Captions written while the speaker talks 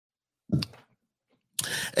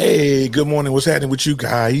Hey, good morning. What's happening with you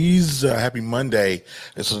guys? Happy Monday.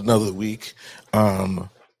 This is another week.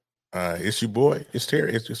 It's your boy. It's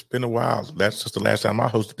Terry. It's been a while. That's just the last time I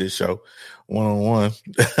hosted this show, one on one.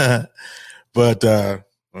 But I'm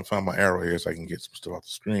gonna find my arrow here so I can get some stuff off the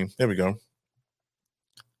screen. There we go.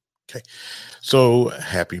 Okay. So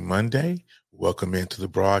happy Monday. Welcome into the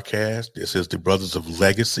broadcast. This is the Brothers of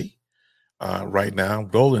Legacy. Right now,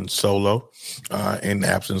 rolling solo in the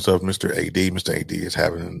absence of Mr. AD. Mr. AD is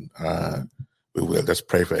having, let's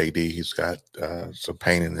pray for AD. He's got some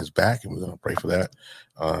pain in his back, and we're going to pray for that.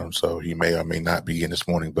 So he may or may not be in this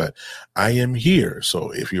morning, but I am here. So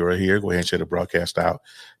if you are here, go ahead and share the broadcast out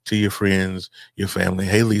to your friends, your family.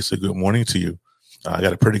 Hey, Lisa, good morning to you. I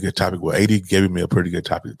got a pretty good topic. Well, AD gave me a pretty good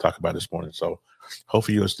topic to talk about this morning. So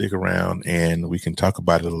hopefully you'll stick around and we can talk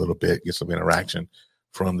about it a little bit, get some interaction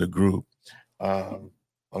from the group. I'm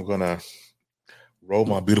gonna roll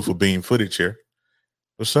my beautiful beam footage here.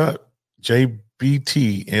 What's up, MLP?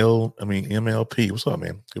 What's up,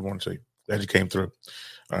 man? Good morning to you. Glad you came through.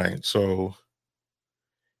 All right, so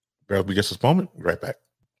bear with me just a moment. Be right back.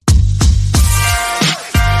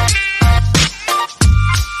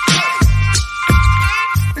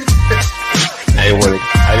 I didn't want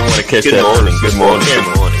to catch that. Morning. Good morning.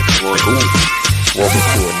 Welcome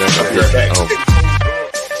to another episode.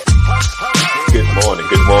 Good morning,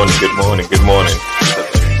 everybody.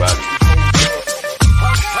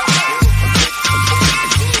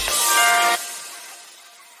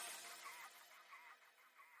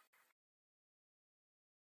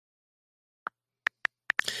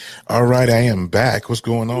 All right, I am back. What's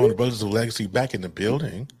going on? The Brothers of Legacy back in the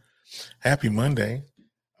building. Happy Monday.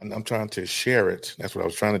 And I'm trying to share it. That's what I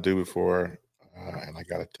was trying to do before, and I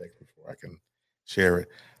got a text before I can share it.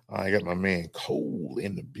 I got my man Cole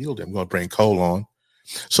in the building. I'm going to bring Cole on.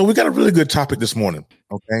 So we got a really good topic this morning.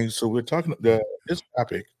 Okay, so we're talking this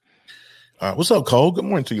topic. What's up, Cole? Good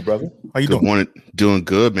morning to you, brother. How you doing? Good morning. Doing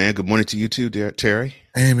good, man. Good morning to you too, Terry.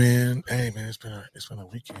 Hey, man. It's been a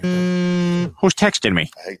weekend. Who's texting me?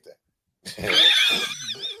 I hate that.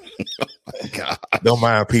 Oh, God. Don't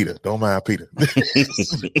mind Peter. Let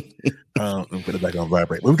me put it back on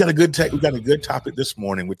vibrate. But we got a good topic this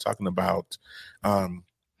morning. We're talking about.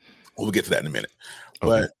 We'll get to that in a minute.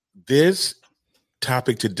 Okay. But this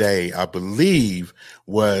topic today, I believe,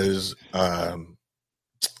 was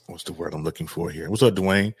what's the word I'm looking for here? What's up,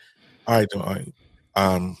 Dwayne? All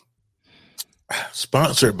right.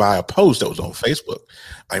 Sponsored by a post that was on Facebook.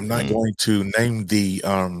 I'm not going to name the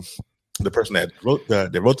person that wrote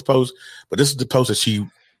the post, but this is the post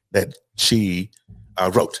that she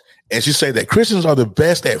wrote, and she said that Christians are the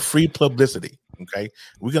best at free publicity. Okay,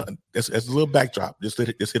 that's a little backdrop. Just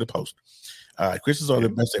hit a post. Christians are the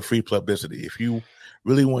best at free publicity. If you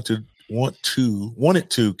really wanted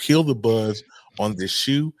to kill the buzz on this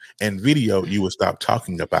shoe and video, you will stop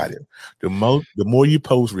talking about it. The more you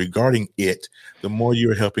post regarding it, the more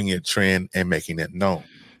you're helping it trend and making it known.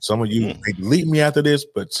 Some of you may delete me after this,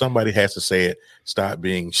 but somebody has to say it. Stop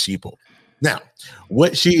being sheeple. Now,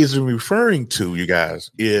 what she is referring to, you guys,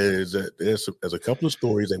 is that there's a couple of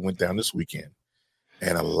stories that went down this weekend,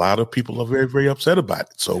 and a lot of people are very, very upset about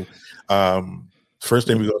it. So, first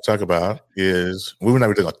thing we're going to talk about is we're not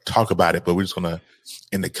really going to talk about it, but we're just going to,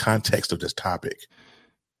 in the context of this topic,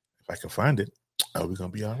 if I can find it, we're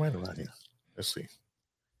going to be all right around here. Let's see.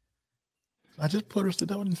 I just put her to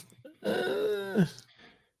down.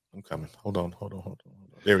 I'm coming. Hold on.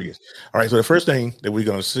 There he is. All right. So the first thing that we're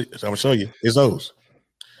going to see, I'm going to show you, is those.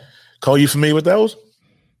 Cole, you familiar with those?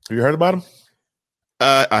 Have you heard about them?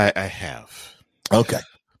 I have. Okay.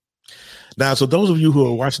 Now, so those of you who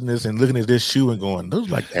are watching this and looking at this shoe and going, those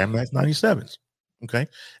are like Air Max 97s. Okay.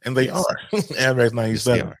 And they are Air Max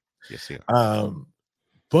 97. Yes, they are.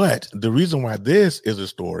 But the reason why this is a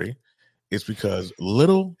story is because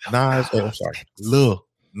Lil Nas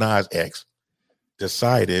X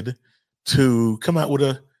decided to come out with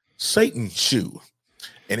a Satan shoe.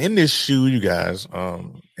 And in this shoe, you guys,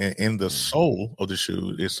 in the sole of the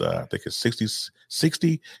shoe, it's I think it's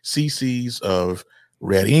 60 cc's of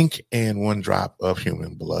red ink and 1 drop of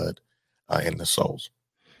human blood in the soles.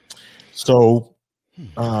 So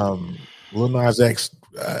Lil Nas X,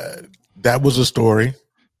 that was a story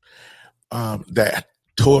that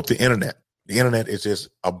tore up the internet. The internet is just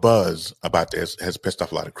a buzz about this. Has pissed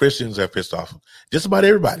off a lot of Christians. Have pissed off just about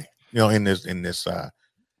everybody, in this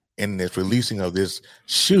releasing of this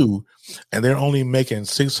shoe, and they're only making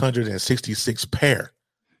 666 pair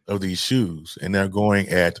of these shoes, and they're going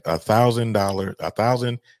at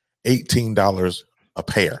 $1,018 a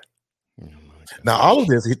pair. Now, all of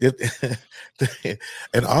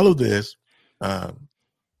this,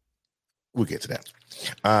 We'll get to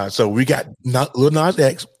that. So we got Lil Nas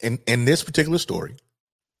X in this particular story,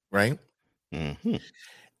 right? Mm-hmm.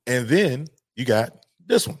 And then you got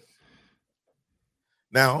this one.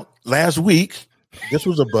 Now, last week, this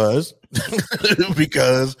was a buzz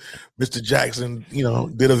because Mr. Jackson,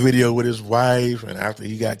 did a video with his wife, and after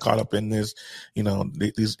he got caught up in this,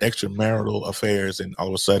 these extramarital affairs, and all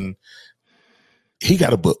of a sudden, he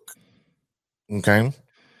got a book. Okay,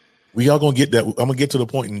 we all gonna get that. I'm gonna get to the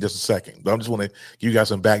point in just a second, but I just want to give you guys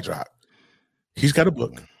some backdrop. He's got a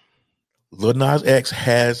book. Lil Nas X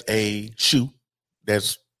has a shoe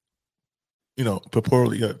that's,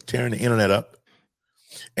 purportedly tearing the internet up.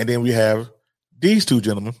 And then we have these two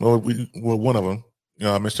gentlemen. Well, one of them,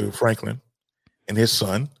 Mr. Franklin, and his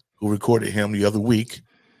son, who recorded him the other week,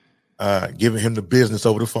 giving him the business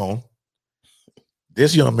over the phone.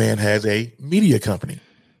 This young man has a media company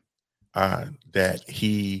that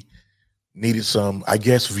he needed some, I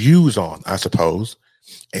guess, views on, I suppose,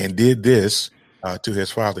 and did this to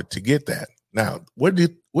his father to get that. Now, what do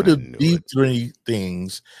these three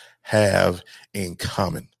things have in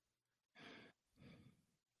common?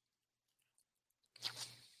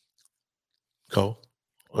 Cole,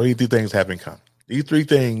 what do you think things have in common? These three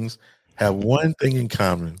things have one thing in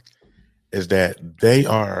common, is that they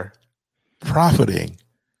are profiting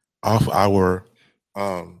off of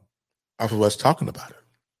us talking about it.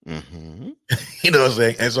 Mm-hmm. You know what I'm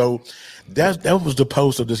saying? And so that was the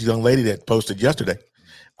post of this young lady that posted yesterday,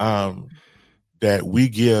 that we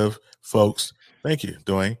give folks. Thank you,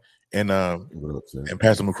 Dwayne, and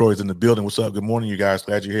Pastor McCroy is in the building. What's up? Good morning, you guys.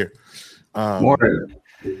 Glad you're here. Morning.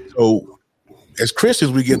 So, as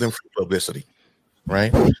Christians, we give them free publicity,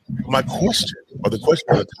 right? My question, or the question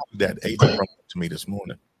of the topic that Adrian brought to me this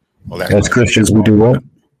morning. As Christians, we do what?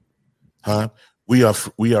 Huh? We are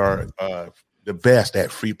the best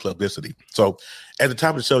at free publicity. So, at the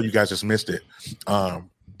top of the show, you guys just missed it.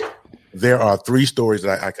 There are three stories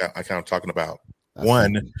that I kind of talking about.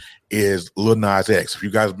 One is Lil Nas X. If you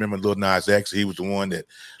guys remember Lil Nas X, he was the one that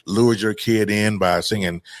lured your kid in by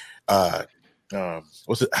singing.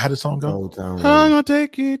 What's it? How did the song go? I'm gonna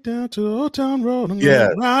take you down to Old Town Road.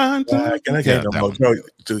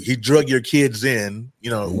 So he drug your kids in,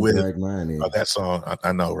 with that song.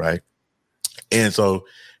 I know, right? And so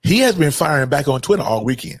he has been firing back on Twitter all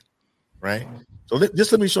weekend, right? So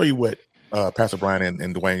just let me show you what Pastor Brian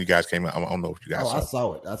and Dwayne, you guys came out. I don't know if you guys saw it. I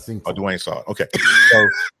saw it. I think. Oh, Dwayne saw it. Okay.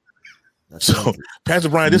 So Pastor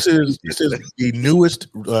Brian, this is the newest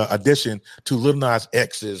addition to Lil Nas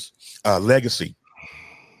X's legacy,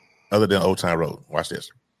 other than Old Town Road. Watch this.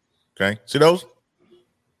 Okay, see those?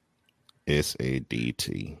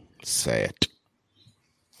 SADT. Sad.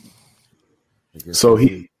 So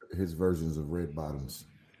his versions of Red Bottoms.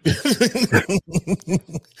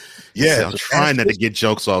 Yeah, I'm trying not to get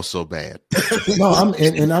jokes off so bad. No,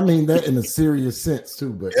 and I mean that in a serious sense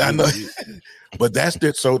too. But yeah, I know. But that's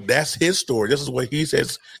it. So that's his story. This is what he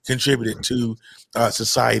has contributed to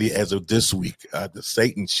society as of this week. The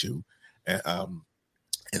Satan shoe, and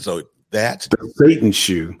so that's the Satan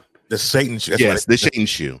shoe. The Satan shoe. Yes, the Satan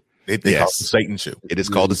shoe. They call it the Satan shoe. It is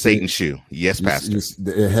called the Satan shoe. Yes, Pastor.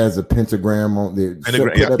 It has a pentagram on the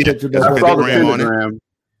pentagram on it.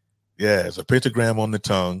 Yeah, it's a pentagram on the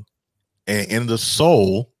tongue, and in the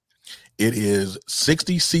soul, it is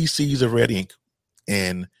 60 cc's of red ink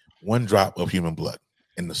and 1 drop of human blood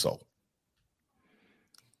in the soul.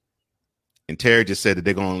 And Terry just said that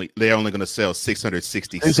they're only going to sell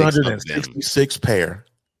 666 pair.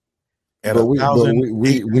 At but we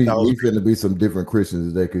finna be some different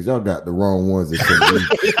Christians today because y'all got the wrong ones. We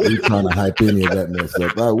trying to hype any of that mess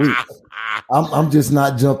up. I'm just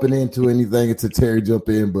not jumping into anything until Terry jump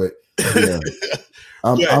in. But yeah,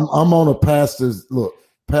 I'm on a pastor's look.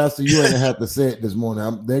 Pastor, you ain't have to say it this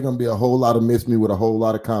morning. They're gonna be a whole lot of miss me with a whole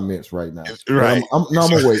lot of comments right now. Right? I'm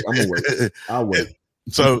gonna wait. I'll wait.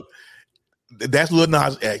 So that's Lil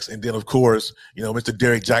Nas X, and then of course, Mr.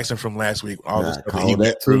 Derek Jackson from last week. All this stuff he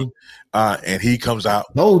went through, and he comes out.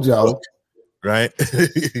 Told y'all, right?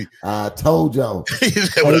 I told y'all.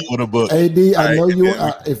 With a book. AD, I know you.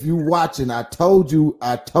 If you watching, I told you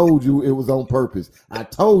it was on purpose. I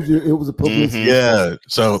told you it was a publicity. Yeah.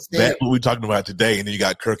 So that's what we're talking about today. And then you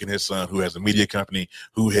got Kirk and his son, who has a media company,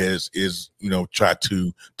 who is tried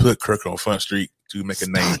to put Kirk on Front Street to make a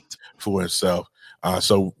name for himself.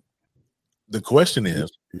 So the question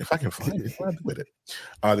is, if I can find it, with it.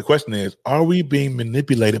 The question is, are we being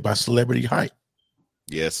manipulated by celebrity hype?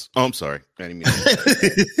 Yes. Oh, I'm sorry. I didn't mean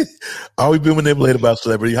that. Are we being manipulated by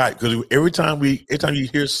celebrity hype? Because every time you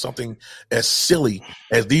hear something as silly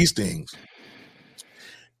as these things,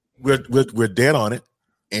 we're dead on it,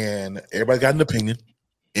 and everybody got an opinion,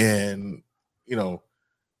 And,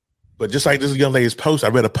 but just like this young lady's post, I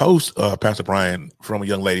read a post, Pastor Brian, from a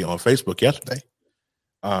young lady on Facebook yesterday.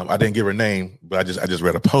 I didn't give her name, but I just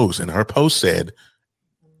read a post, and her post said,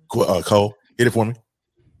 Cole, hit it for me.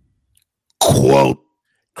 Quote,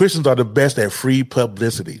 Christians are the best at free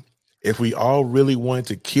publicity. If we all really wanted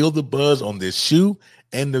to kill the buzz on this shoe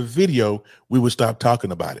and the video, we would stop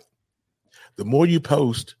talking about it. The more you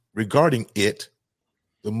post regarding it,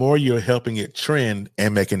 the more you're helping it trend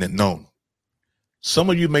and making it known. Some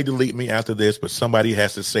of you may delete me after this, but somebody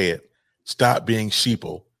has to say it. Stop being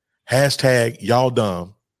sheeple. Hashtag y'all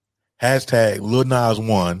dumb. Hashtag Lil Nas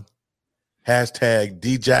 1. Hashtag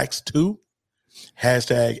DJax 2.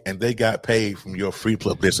 Hashtag and they got paid from your free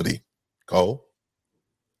publicity. Cole.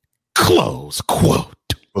 Close quote.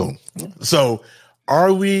 Boom. So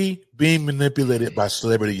are we being manipulated by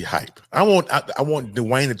celebrity hype? I want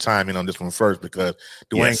Dwayne to chime in on this one first, because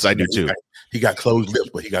Dwayne, yes, I do too. He got closed lips,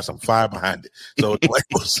 but he got some fire behind it. So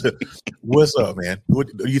Dwayne, what's up, man? What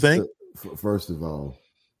do you think? First of all,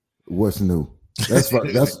 what's new? That's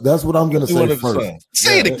what I'm gonna say first.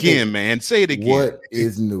 Say it again, man. Say it again. What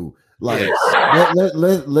is new? Like,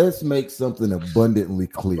 let's make something abundantly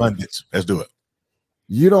clear. Abundance. Let's do it.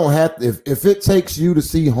 You don't have to, if it takes you to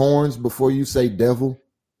see horns before you say devil,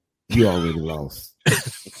 you already lost.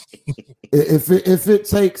 if it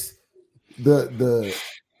takes the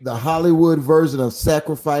Hollywood version of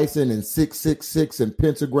sacrificing and 666 and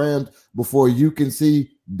pentagrams before you can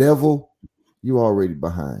see devil, you already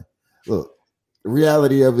behind. Look, the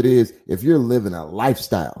reality of it is, if you're living a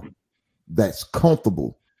lifestyle that's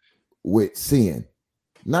comfortable with sin,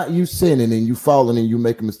 not you sinning and you falling and you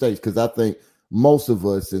making mistakes, because I think most of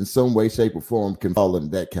us in some way, shape, or form can fall in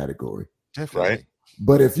that category. Definitely. Right.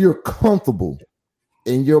 But if you're comfortable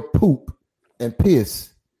in your poop and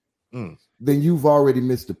piss, then you've already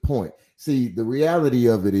missed the point. See, the reality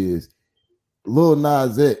of it is, Lil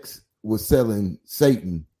Nas X was selling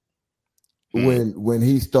Satan when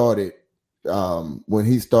he started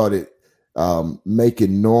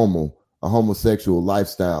making normal a homosexual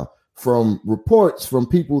lifestyle. From reports from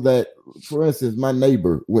people that, for instance, my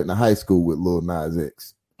neighbor went to high school with Lil Nas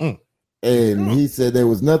X. And he said there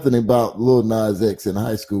was nothing about Lil Nas X in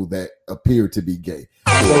high school that appeared to be gay.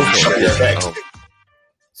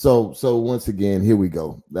 So once again, here we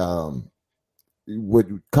go. Call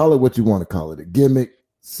it what you want to call it. A gimmick,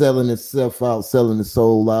 selling itself out, selling the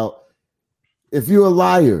soul out. If you're a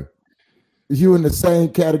liar, you in the same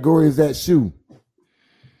category as that shoe.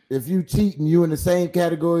 If you cheating, you in the same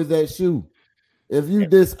category as that shoe. If you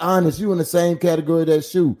dishonest, you in the same category as that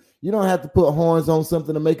shoe. You don't have to put horns on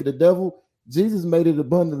something to make it a devil. Jesus made it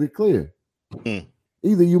abundantly clear.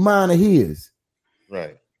 Either you mine or his.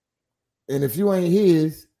 Right. And if you ain't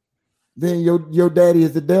his, then your daddy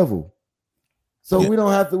is the devil. So we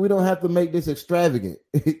don't have to make this extravagant.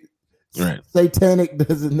 Right. Satanic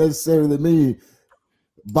doesn't necessarily mean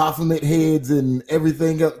Baphomet heads and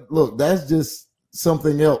everything else. Look, that's just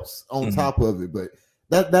something else on top of it, but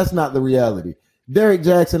that's not the reality. Derek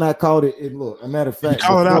Jackson, I called it. And look, a matter of fact,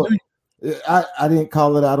 I didn't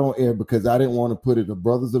call it out on air because I didn't want to put it a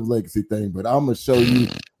Brothers of Legacy thing, but I'm gonna show you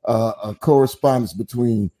a correspondence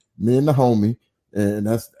between me and the homie, and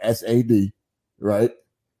that's AD, right?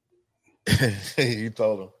 You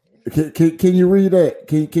told him. Can you read that?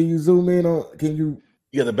 Can you zoom in on? Can you?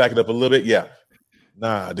 You got to back it up a little bit. Yeah.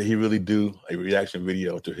 Nah, did he really do a reaction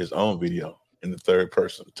video to his own video in the third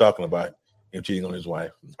person, talking about him cheating on his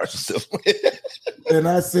wife? And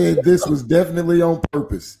I said this was definitely on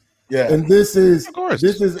purpose. Yeah. And this is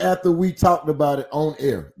after we talked about it on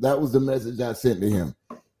air. That was the message I sent to him.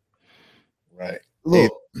 Right.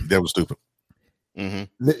 Look, that was stupid.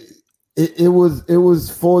 It was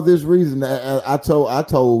for this reason. I told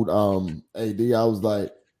AD, I was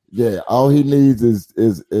like, yeah, all he needs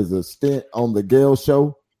is a stint on the Gale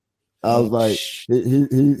show. I was like,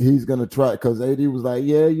 he's gonna try, because AD was like,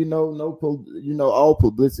 yeah, all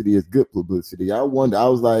publicity is good publicity. I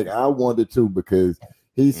wondered too, because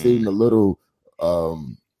he seemed a little what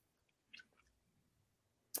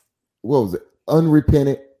was it?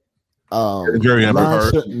 Unrepentant, very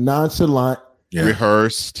nonchalant,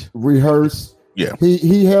 rehearsed. Yeah,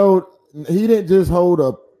 he didn't just hold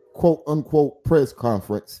a quote unquote press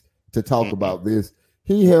conference to talk about this.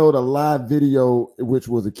 He held a live video, which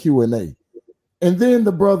was a Q&A. And then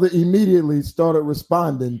the brother immediately started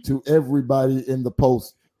responding to everybody in the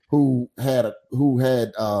post who had a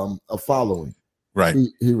following. Right.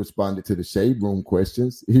 He responded to the Shade Room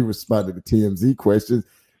questions. He responded to TMZ questions.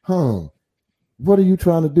 What are you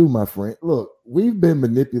trying to do, my friend? Look, we've been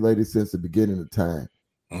manipulated since the beginning of time.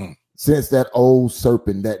 Since that old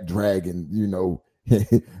serpent, that dragon,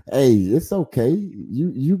 hey, it's okay.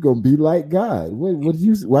 You gonna be like God.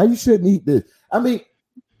 Why you shouldn't eat this? I mean,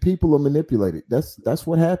 people are manipulated. That's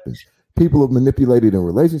what happens. People are manipulated in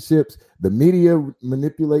relationships. The media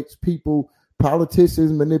manipulates people.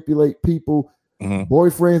 Politicians manipulate people. Mm-hmm.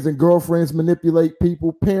 Boyfriends and girlfriends manipulate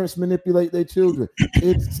people. Parents manipulate their children.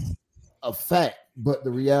 It's a fact. But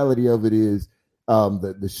the reality of it is,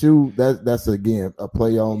 the shoe, that's again a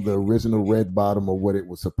play on the original red bottom or what it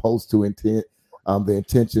was supposed to intend. The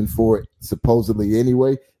intention for it, supposedly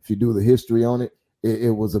anyway. If you do the history on it,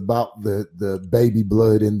 it was about the baby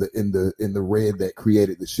blood in the red that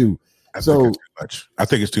created the shoe. I think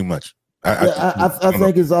it's too much. I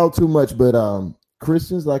think it's all too much. But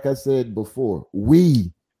Christians, like I said before,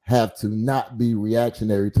 we have to not be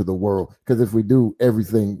reactionary to the world, because if we do,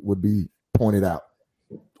 everything would be pointed out.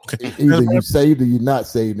 Okay. Either you saved or you're not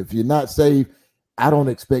saved. If you're not saved, I don't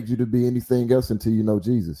expect you to be anything else until you know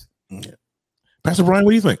Jesus. Yeah. Pastor Brian,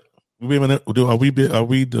 what do you think? Are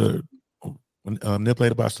we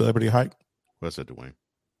manipulated by celebrity hype? What's that, Dwayne?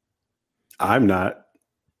 I'm not.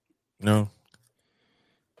 No.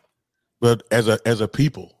 But as a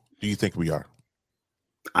people, do you think we are?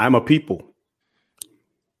 I'm a people.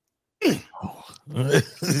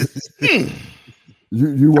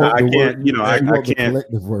 You want I the can't, word, I want the can't.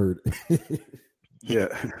 collective word. Yeah.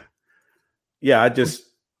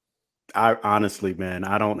 I honestly, man,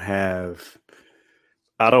 I don't have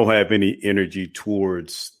any energy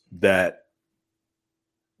towards that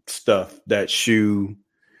stuff, that shoe,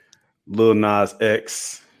 Lil Nas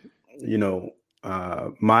X.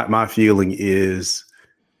 My feeling is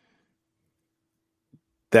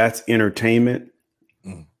that's entertainment,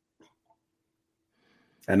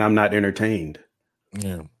 and I'm not entertained.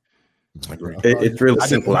 Yeah, it's really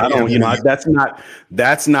simple. I don't,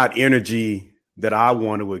 that's not energy that I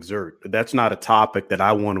want to exert. That's not a topic that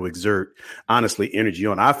I want to exert, honestly, energy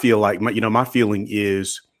on. I feel like my feeling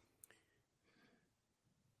is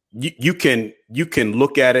you can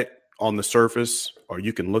look at it on the surface, or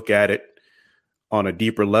you can look at it on a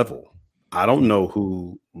deeper level. I don't know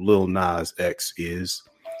who Lil Nas X is.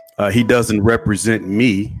 He doesn't represent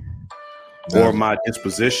me or my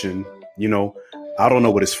disposition. I don't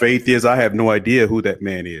know what his faith is. I have no idea who that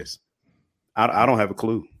man is. I don't have a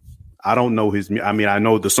clue. I don't know I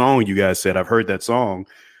know the song you guys said. I've heard that song,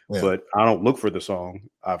 but I don't look for the song.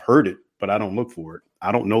 I've heard it, but I don't look for it.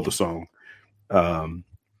 I don't know the song.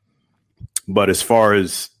 But as far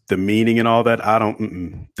as the meaning and all that, I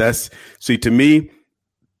don't. To me,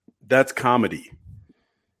 that's comedy.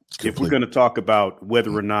 If we're going to talk about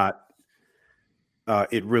whether or not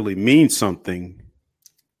it really means something,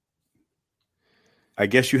 I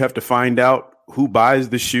guess you have to find out who buys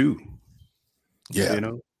the shoe. Yeah.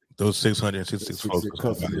 Those 666 folks.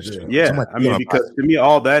 Yeah. I mean, because to me,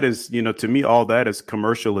 all that is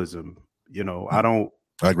commercialism. I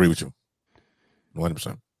agree with you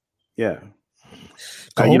 100%. Yeah.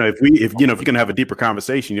 If you're going to have a deeper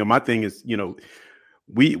conversation, my thing is,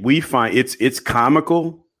 we find it's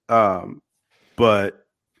comical, but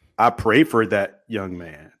I pray for that young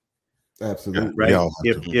man. Absolutely. Right.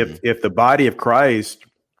 If the body of Christ,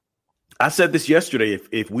 I said this yesterday,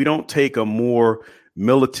 if we don't take a more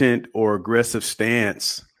militant or aggressive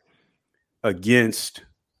stance against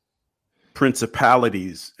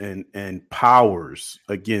principalities and powers,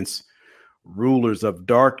 against rulers of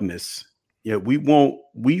darkness, we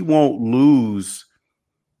won't lose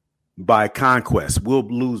by conquest. We'll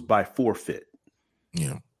lose by forfeit.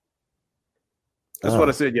 Yeah. That's what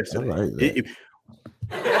I said yesterday.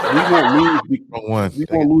 We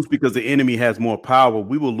won't lose because the enemy has more power.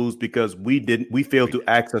 We will lose because we failed to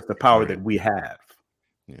access the power that we have.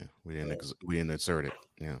 Yeah, we didn't exert it.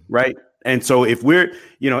 Yeah, right. And so if we're,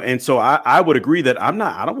 and so I would agree that I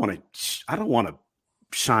don't want to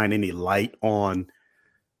shine any light on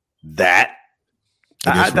that.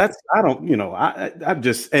 I'm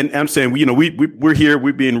saying, we're here,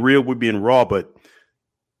 we're being real, we're being raw, but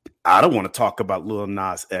I don't want to talk about Lil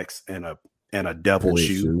Nas X and a devil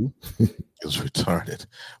shoe. It's retarded.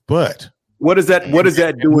 But what is that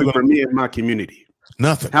doing for me and my community?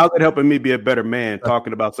 Nothing. How's it helping me be a better man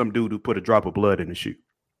talking about some dude who put a drop of blood in the shoe?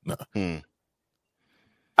 No.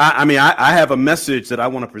 I have a message that I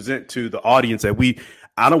want to present to the audience that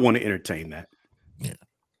I don't want to entertain that. Yeah.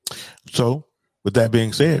 So with that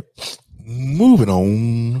being said, moving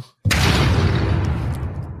on.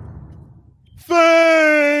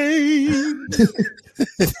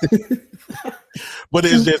 But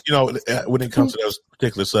it's just, when it comes to those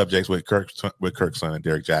particular subjects with Kirk's son and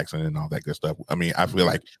Derek Jackson and all that good stuff, I mean, I feel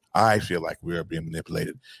like we are being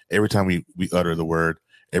manipulated every time we utter the word,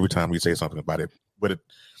 every time we say something about it. But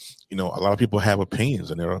a lot of people have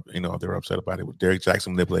opinions, and they're upset about it. Derek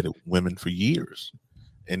Jackson manipulated women for years,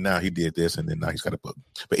 and now he did this, and then now he's got a book.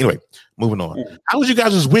 But anyway, moving on. How was you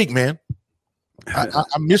guys this week, man? I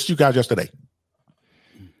missed you guys yesterday.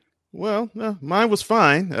 Well, mine was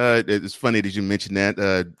fine. It's funny that you mentioned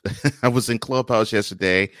that. I was in Clubhouse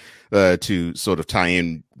yesterday to sort of tie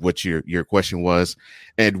in what your question was,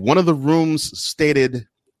 and one of the rooms stated,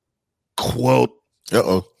 quote,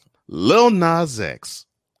 Lil Nas X,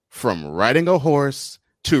 from riding a horse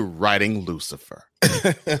to riding Lucifer.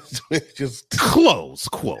 Just close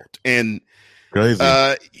quote. And crazy.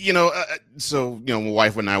 So my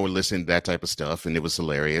wife and I were listening to that type of stuff, and it was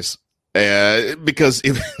hilarious. Because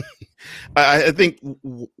I think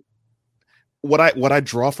what I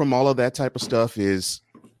draw from all of that type of stuff is,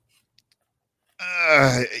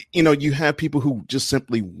 you have people who just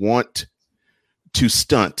simply want to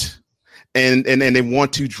stunt. And they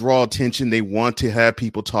want to draw attention. They want to have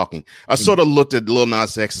people talking. I sort of looked at Lil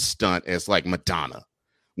Nas X's stunt as like Madonna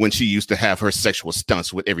when she used to have her sexual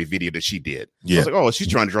stunts with every video that she did. Yeah. I was like, oh, she's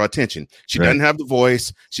trying to draw attention. She doesn't have the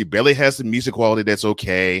voice. She barely has the music quality that's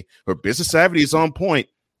okay. Her business savvy is on point.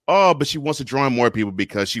 Oh, but she wants to draw in more people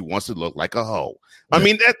because she wants to look like a hoe. Yeah. I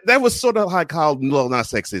mean, that was sort of like how Lil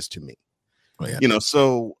Nas X is to me. Oh, yeah.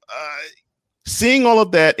 So seeing all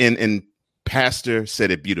of that, and Pastor said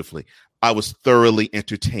it beautifully. I was thoroughly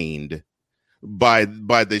entertained by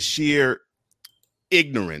the sheer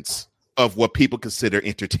ignorance of what people consider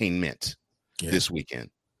entertainment this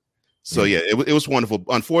weekend. So it was wonderful.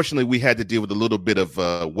 Unfortunately, we had to deal with a little bit of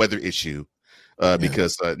a weather issue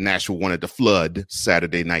because Nashville wanted to flood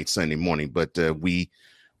Saturday night, Sunday morning, but we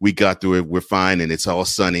got through it. We're fine, and it's all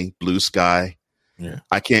sunny, blue sky. Yeah,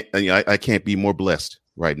 I can't be more blessed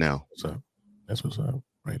right now. So that's what's up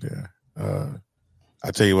right there. I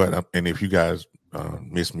tell you what, and if you guys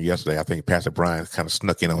missed me yesterday, I think Pastor Brian kind of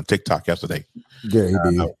snuck in on TikTok yesterday. Yeah, he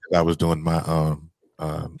did. I was doing my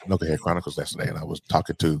Knucklehead Chronicles yesterday, and I was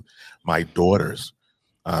talking to my daughters,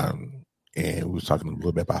 and we was talking a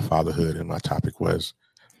little bit about fatherhood, and my topic was,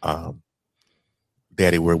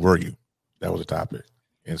 Daddy, where were you? That was a topic.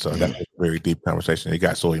 And so that was a very deep conversation. It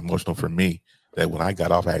got so emotional for me that when I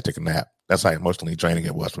got off, I had to take a nap. That's how emotionally draining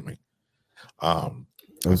it was for me.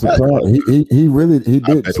 I'm surprised. He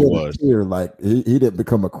did shed a tear. Like he didn't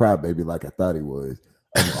become a crybaby like I thought he was.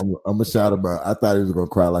 I'm gonna shout him out. I thought he was gonna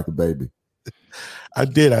cry like a baby. I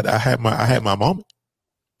did. I had my moment.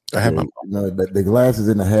 The glasses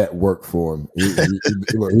and the hat worked for him.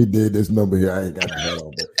 He did this number here. I ain't got the hat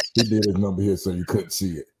on, but he did this number here so you couldn't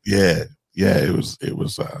see it. Yeah. It was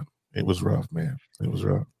rough, man. It was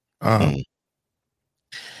rough.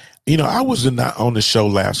 I was on the show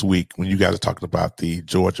last week when you guys were talking about the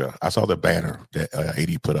Georgia. I saw the banner that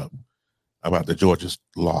AD put up about the Georgia's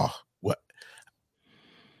law.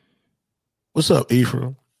 What's up,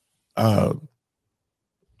 Ephraim? What's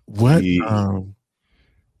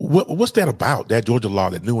that about? That Georgia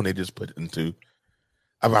law, that new one they just put into?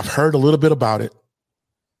 I've heard a little bit about it.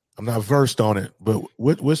 I'm not versed on it, but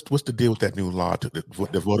what's the deal with that new law,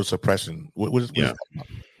 the voter suppression? What is that about?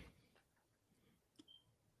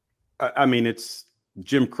 I mean, it's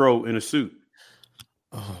Jim Crow in a suit.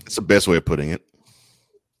 It's the best way of putting it.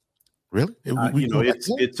 Really?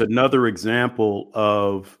 It's another example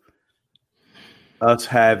of us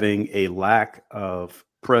having a lack of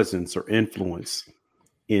presence or influence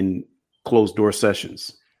in closed door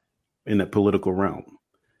sessions in the political realm.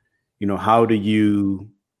 How do you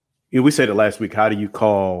we said it last week, how do you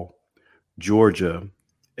call Georgia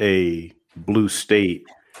a blue state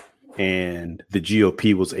and the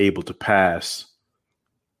GOP was able to pass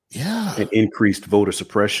an increased voter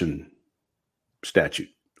suppression statute,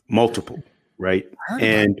 multiple, right?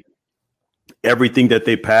 And everything that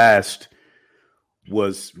they passed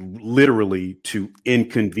was literally to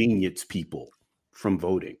inconvenience people from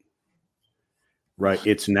voting, right?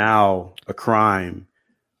 It's now a crime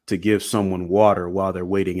to give someone water while they're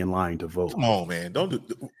waiting in line to vote. Come on, man.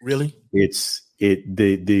 Really?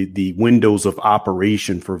 The windows of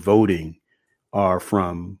operation for voting are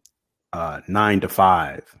from 9 to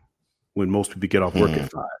 5 when most people get off work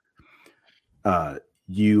at 5.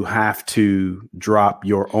 You have to drop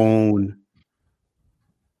your own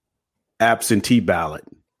absentee ballot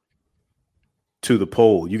to the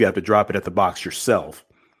poll. You got to drop it at the box yourself.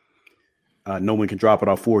 No one can drop it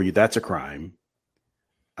off for you. That's a crime.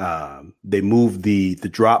 They moved the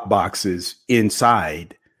drop boxes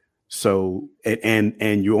inside. So,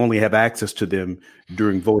 and you only have access to them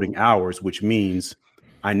during voting hours, which means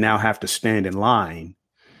I now have to stand in line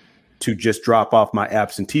to just drop off my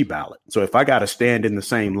absentee ballot. So if I got to stand in the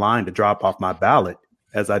same line to drop off my ballot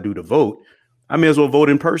as I do to vote, I may as well vote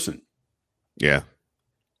in person. Yeah.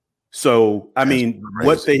 So, I mean,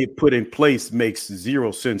 what they put in place makes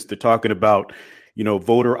zero sense. They're talking about,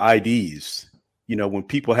 voter IDs. When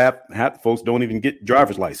people have folks don't even get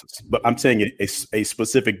driver's license, but I'm saying a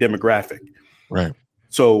specific demographic. Right.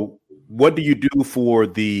 So what do you do for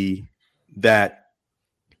that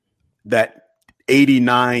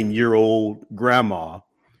 89-year-old grandma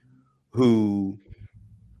who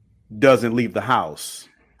doesn't leave the house?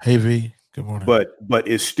 Hey V, good morning. But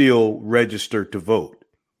is still registered to vote.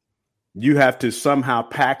 You have to somehow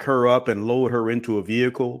pack her up and load her into a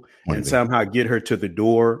vehicle and somehow get her to the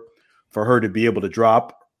door for her to be able to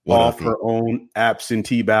drop off her own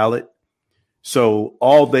absentee ballot. So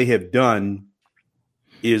all they have done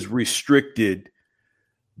is restricted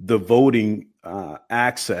the voting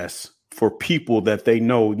access for people that they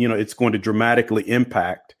know, it's going to dramatically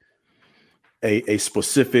impact a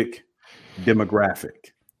specific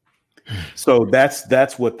demographic. So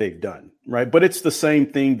that's what they've done, right? But it's the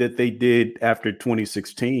same thing that they did after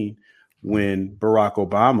 2016 when Barack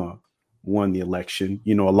Obama won the election.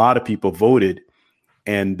 A lot of people voted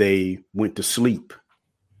and they went to sleep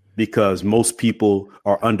because most people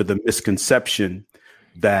are under the misconception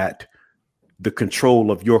that the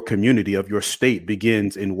control of your community, of your state,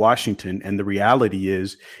 begins in Washington. And the reality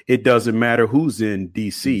is it doesn't matter who's in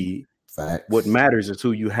DC. Facts. What matters is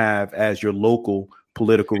who you have as your local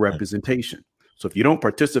political representation. So if you don't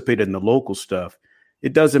participate in the local stuff,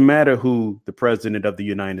 it doesn't matter who the president of the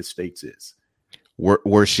United States is.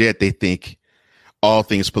 Worse yet, they think all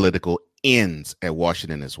things political ends at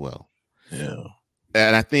Washington as well. Yeah.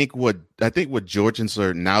 And I think what Georgians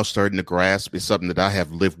are now starting to grasp is something that I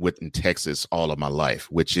have lived with in Texas all of my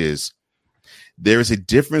life, which is there is a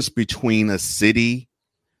difference between a city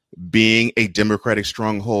being a Democratic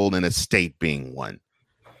stronghold and a state being one.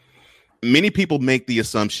 Many people make the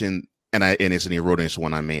assumption, and it's an erroneous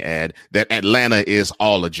one, I may add, that Atlanta is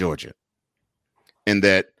all of Georgia, and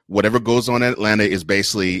that whatever goes on in Atlanta is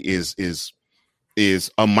basically is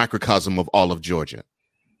a microcosm of all of Georgia.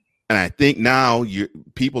 And I think now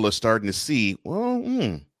people are starting to see,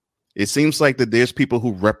 it seems like that there's people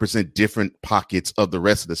who represent different pockets of the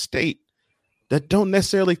rest of the state that don't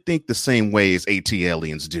necessarily think the same way as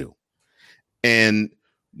ATLians do. And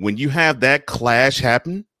when you have that clash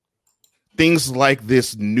happen, things like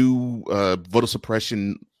this new voter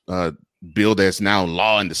suppression bill that's now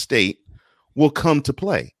law in the state will come to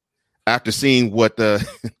play after seeing what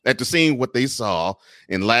they saw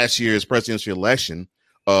in last year's presidential election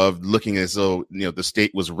of looking as though the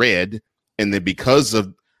state was red, and then because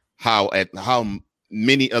of how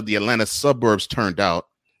many of the Atlanta suburbs turned out,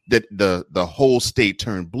 that the whole state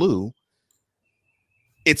turned blue.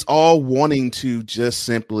 It's all wanting to just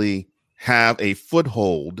simply have a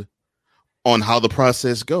foothold on how the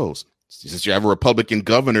process goes. Since you have a Republican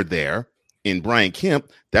governor there in Brian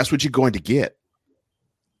Kemp, that's what you're going to get.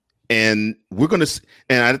 And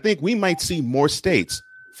I think we might see more states,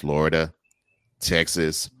 Florida,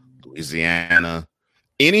 Texas, Louisiana,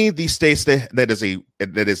 any of these states that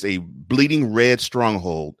is a bleeding red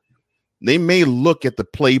stronghold. They may look at the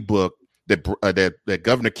playbook that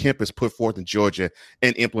Governor Kemp has put forth in Georgia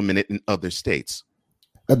and implement it in other states.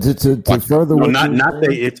 To further,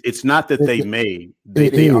 it's not that they may.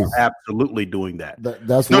 They are absolutely doing that.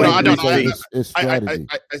 That's I don't. It's strategy.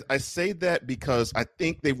 I say that because I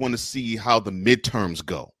think they want to see how the midterms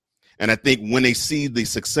go, and I think when they see the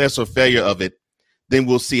success or failure of it, then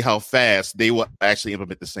we'll see how fast they will actually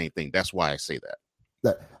implement the same thing. That's why I say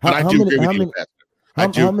that.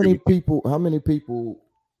 How many people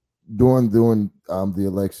during the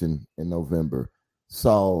election in November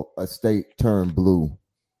saw a state turn blue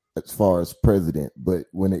as far as president, but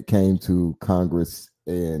when it came to Congress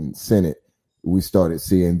and Senate, we started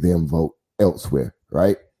seeing them vote elsewhere,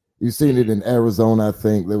 right? You've seen it in Arizona, I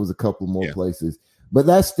think there was a couple more places, but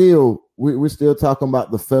that's still we're still talking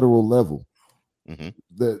about the federal level.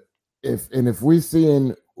 Mm-hmm. If we're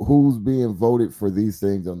seeing who's being voted for these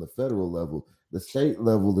things on the federal level, the state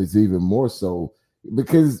level is even more so,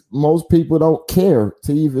 because most people don't care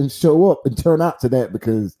to even show up and turn out to that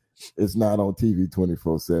because it's not on TV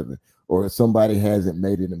 24/7, or if somebody hasn't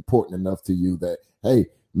made it important enough to you that, hey,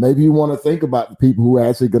 maybe you want to think about the people who are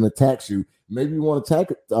actually going to tax you. Maybe you want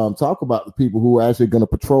to talk about the people who are actually going to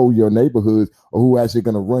patrol your neighborhoods or who are actually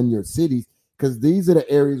going to run your cities, because these are the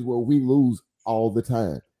areas where we lose all the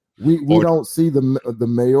time. We don't see the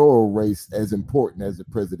mayoral race as important as the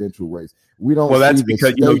presidential race. We don't. Well, that's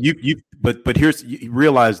because But you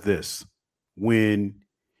realize this: when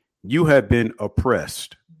you have been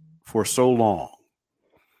oppressed for so long,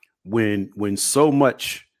 when so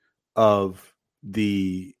much of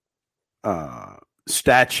the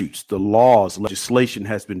statutes, the laws, legislation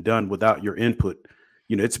has been done without your input.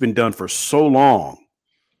 It's been done for so long.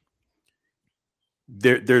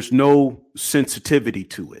 There's no sensitivity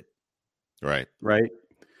to it. Right.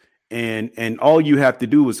 And all you have to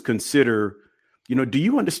do is consider, do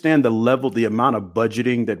you understand the amount of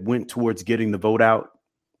budgeting that went towards getting the vote out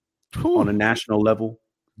on a national level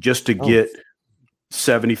just to get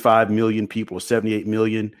 75 million people, 78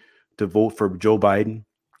 million to vote for Joe Biden?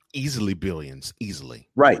 Easily billions, easily.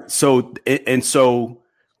 Right. So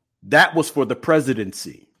that was for the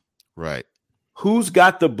presidency. Right. Who's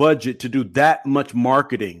got the budget to do that much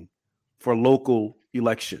marketing for local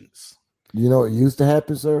elections? You know, it used to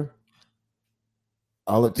happen, sir.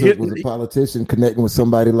 All it took was a politician connecting with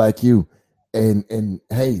somebody like you. And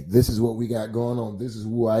hey, this is what we got going on. This is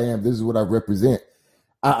who I am. This is what I represent.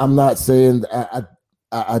 I'm not saying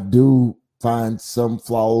I do find some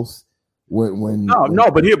flaws when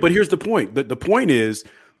but here's the point. The point is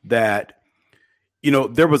that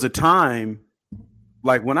there was a time,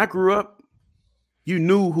 like when I grew up, you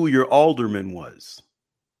knew who your alderman was.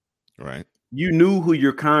 Right. You knew who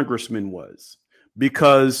your congressman was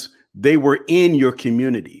because they were in your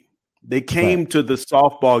community. They came to the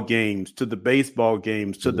softball games, to the baseball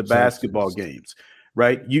games, to the basketball games,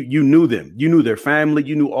 right? You knew them. You knew their family.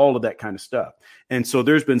 You knew all of that kind of stuff. And so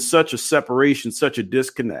there's been such a separation, such a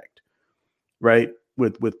disconnect, right,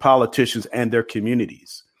 with politicians and their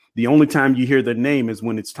communities. The only time you hear their name is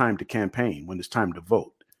when it's time to campaign, when it's time to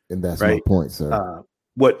vote. And that's right? my point, sir.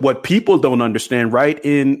 What people don't understand, right,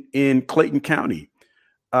 in Clayton County,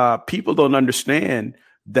 people don't understand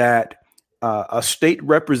that a state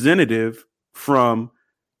representative from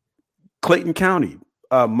Clayton County,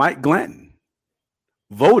 Mike Glanton,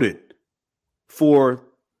 voted for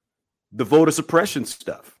the voter suppression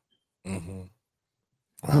stuff. Mm-hmm.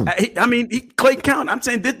 I mean, Clayton County. I'm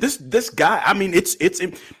saying this guy. I mean, it's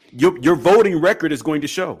your voting record is going to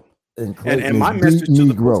show. And my message to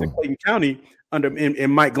the folks in Clayton County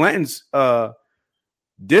in Mike Glanton's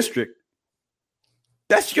district,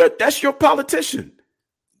 that's your politician.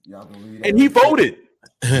 And he voted.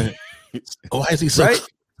 Why is he so? Right?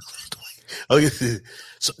 I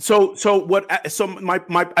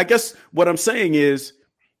guess what I'm saying is,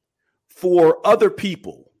 for other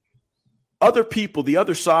people, the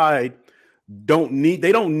other side don't need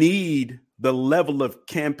the level of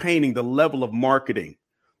campaigning, the level of marketing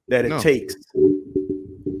that it takes.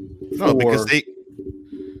 No,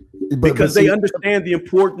 because they understand the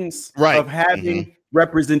importance of having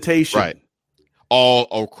representation. Right. All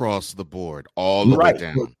across the board, all the way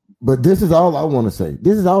down. But this is all I want to say.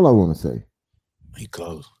 He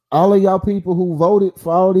close. All of y'all people who voted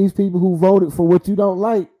for all these people who voted for what you don't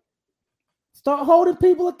like, start holding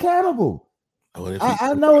people accountable.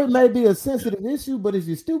 I know it may be a sensitive issue, but is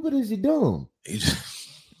you stupid? Is you dumb?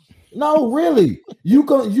 No, really.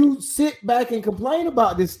 You sit back and complain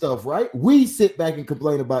about this stuff, right? We sit back and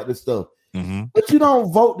complain about this stuff, but you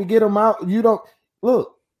don't vote to get them out. You don't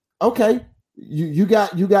look. Okay, you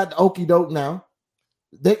got the okie doke now.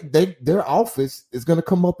 Their office is going to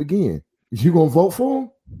come up again. Is you going to vote for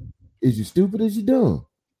them? Is you stupid? Is you dumb?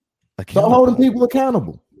 Start holding people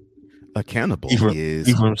accountable. Accountable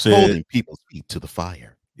is holding people's feet to the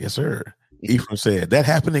fire. Yes, sir. Ephraim said that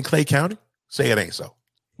happened in Clay County. Say it ain't so.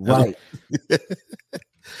 Right.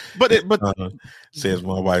 but says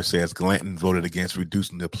my wife says Glanton voted against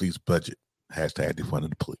reducing the police budget. Hashtag defund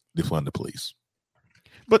the police.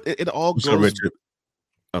 But it all goes.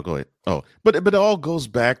 Oh, go ahead. Oh, but it all goes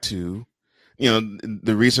back to,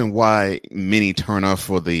 the reason why many turn off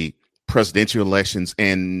for the presidential elections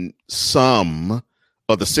and some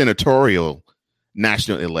of the senatorial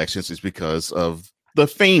national elections is because of the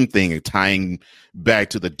fame thing, tying back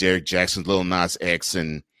to the Derek Jackson, Lil Nas X,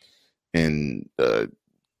 and the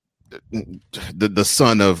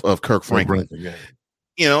son of Kirk Franklin.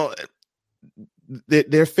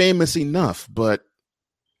 They're famous enough, but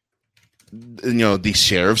the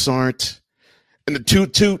sheriffs aren't. And to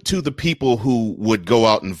the people who would go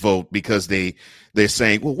out and vote because they're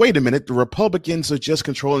saying, well, wait a minute, the Republicans are just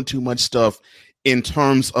controlling too much stuff in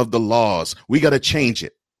terms of the laws. We got to change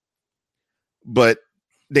it. But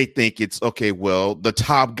they think it's okay. Well, the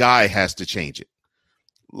top guy has to change it.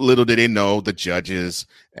 Little do they know the judges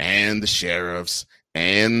and the sheriffs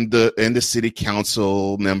and the city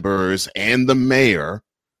council members and the mayor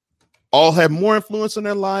all have more influence in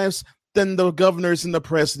their lives than the governors and the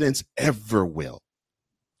presidents ever will.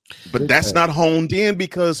 But that's not honed in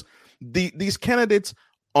because these candidates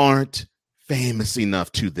aren't famous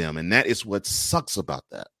enough to them. And that is what sucks about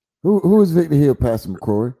that. Who is Victor Hill, Pastor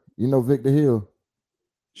McCrory? You know Victor Hill?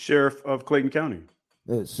 Sheriff of Clayton County.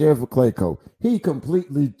 Sheriff of Clayco, he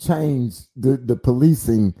completely changed the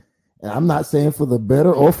policing. And I'm not saying for the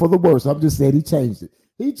better or for the worse. I'm just saying he changed it.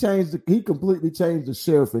 He completely changed the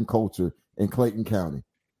sheriffing culture in Clayton County.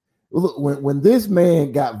 Look, when this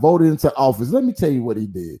man got voted into office, let me tell you what he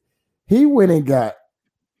did. He went and got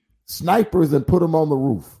snipers and put them on the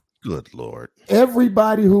roof. Good Lord.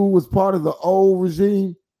 Everybody who was part of the old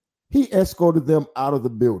regime, he escorted them out of the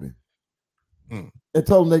building and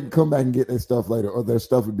told them they could come back and get their stuff later, or their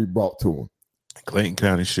stuff would be brought to them. Clayton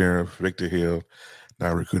County Sheriff Victor Hill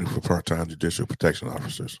now recruiting for part-time judicial protection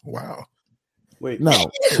officers. Wow. Wait. No.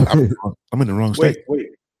 I'm in the wrong state.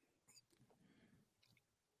 Wait.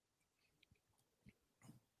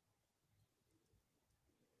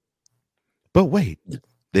 But wait,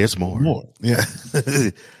 there's more. Yeah.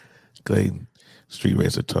 Clayton street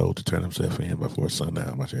racer told to turn himself in before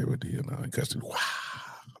sundown. My favorite deal now in custody. Wow.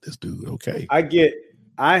 This dude, okay.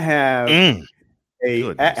 I have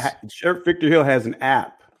Sheriff Victor Hill has an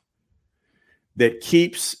app that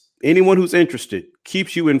keeps anyone who's interested,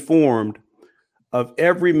 keeps you informed of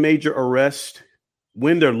every major arrest,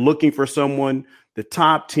 when they're looking for someone, the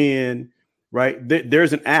top 10, right?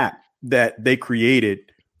 There's an app that they created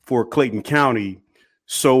for Clayton County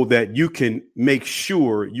so that you can make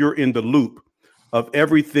sure you're in the loop of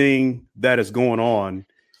everything that is going on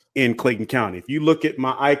in Clayton County. If you look at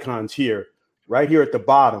my icons here, right here at the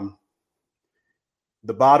bottom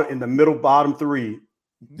in the middle, bottom three,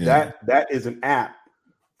 that is an app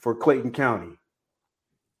for Clayton County,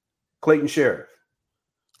 Clayton Sheriff.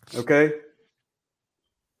 Okay.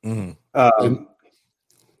 Mm-hmm.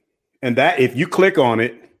 And that, if you click on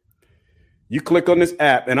it, you click on this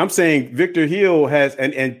app, and I'm saying Victor Hill has,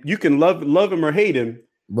 and you can love him or hate him,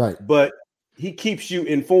 right? But he keeps you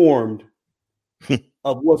informed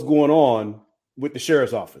of what's going on with the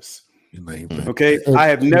sheriff's office. Okay, I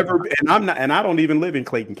have never, and I don't even live in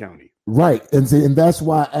Clayton County. Right, and that's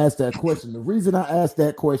why I asked that question. The reason I asked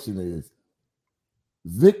that question is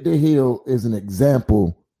Victor Hill is an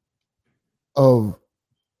example of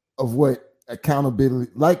what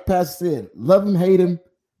accountability, like Pastor said, love him, hate him,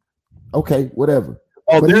 okay, whatever.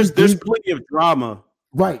 Oh, but there's plenty of drama,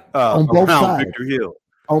 right, on both sides. Victor Hill,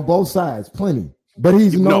 on both sides, plenty. But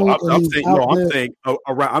he's known. I'm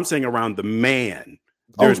saying around the man.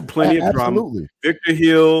 There's plenty of drama. Victor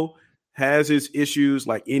Hill has his issues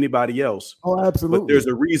like anybody else. Oh, absolutely. But there's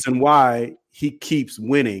a reason why he keeps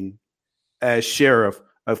winning as sheriff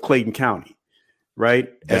of Clayton County, right?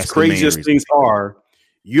 That's as crazy as things are,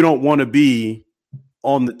 you don't want to be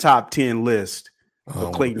on the top 10 list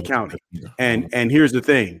of Clayton County. And here's the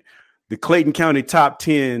thing. The Clayton County top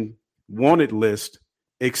 10 wanted list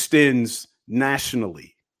extends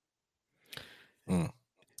nationally.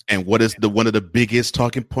 And what is one of the biggest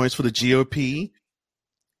talking points for the GOP?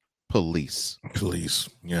 Police.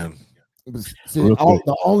 Yeah. See,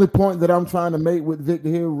 the only point that I'm trying to make with Victor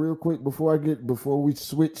Hill real quick before we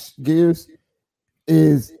switch gears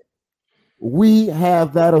is we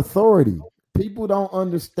have that authority. People don't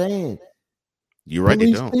understand. You're right,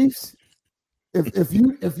 they don't. Chiefs,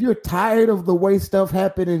 if you're tired of the way stuff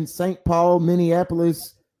happened in St. Paul,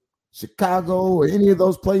 Minneapolis, Chicago, or any of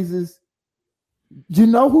those places, you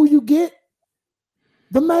know who you get?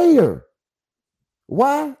 The mayor.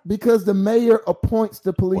 Why? Because the mayor appoints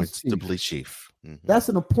the police chief. The police chief. Mm-hmm. That's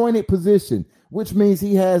an appointed position, which means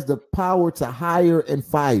he has the power to hire and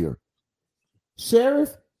fire. Sheriff,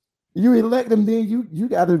 you elect him, then you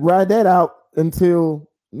got to ride that out until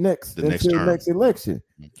next election.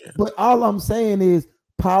 Yeah. But all I'm saying is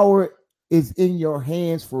power is in your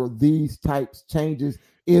hands for these types changes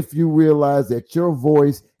if you realize that your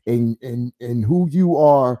voice and who you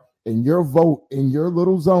are and your vote in your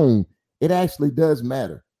little zone, it actually does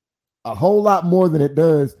matter a whole lot more than it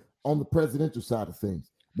does on the presidential side of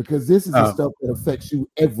things, because this is the stuff that affects you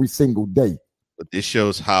every single day. But this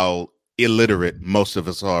shows how illiterate most of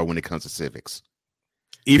us are when it comes to civics.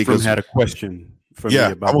 Ephraim had a question for me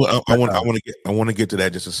about I want to get to that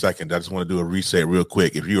in just a second. I just want to do a reset real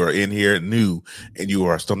quick. If you are in here new and you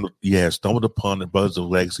are stumbled upon the Brothers of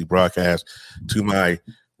Legacy broadcast, to my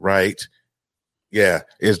right,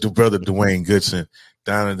 is the brother Dwayne Goodson.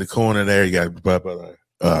 Down in the corner there, you got brother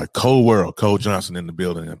Cole Johnson in the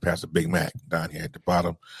building, and Pastor Big Mac down here at the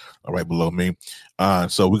bottom, right below me.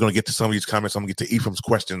 So we're gonna get to some of these comments. I'm gonna get to Ephraim's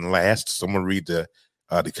question last. So I'm gonna read the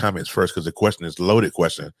comments first, because the question is a loaded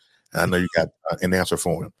question, and I know you got an answer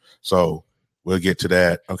for him. So we'll get to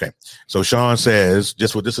that. Okay. So Sean says,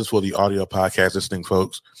 this is for the audio podcast listening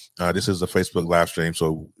folks. This is a Facebook live stream,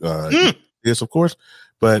 so yes, of course.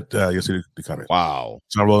 But you'll see the comment. Wow.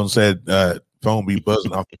 Sean Rosen said, phone be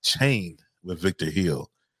buzzing off the chain with Victor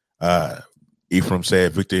Hill. Ephraim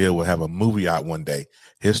said Victor Hill will have a movie out one day.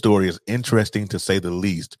 His story is interesting to say the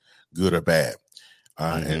least, good or bad.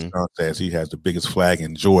 And Sean says he has the biggest flag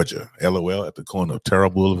in Georgia. LOL at the corner of Terrell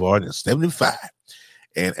Boulevard and 75.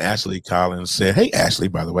 And Ashley Collins said, hey, Ashley,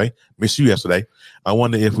 by the way, missed you yesterday. I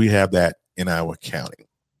wonder if we have that in our county.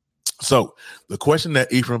 So the question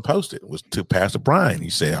that Ephraim posted was to Pastor Brian. He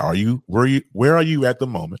said, where are you at the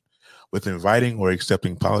moment with inviting or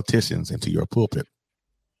accepting politicians into your pulpit?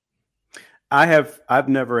 I've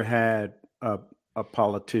never had a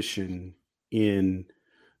politician in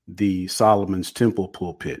the Solomon's Temple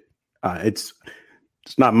pulpit. It's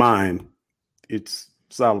not mine. It's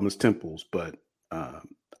Solomon's Temple's, but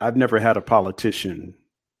I've never had a politician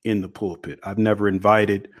in the pulpit. I've never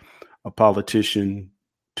invited a politician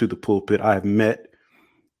to the pulpit. I have met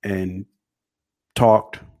and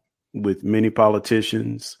talked with many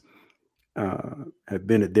politicians, have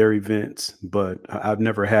been at their events, but I've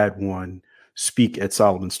never had one speak at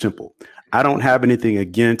Solomon's Temple. I don't have anything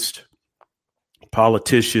against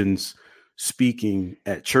politicians speaking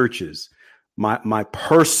at churches. My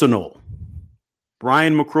personal,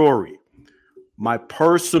 Brian McCrory, my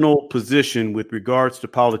personal position with regards to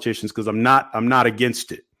politicians, because I'm not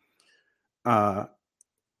against it.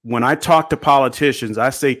 When I talk to politicians, I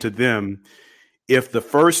say to them, if the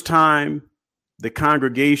first time the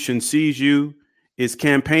congregation sees you is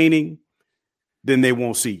campaigning, then they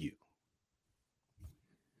won't see you.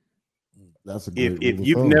 That's a great if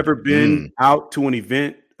you've never been out to an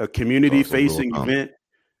event, a community-facing event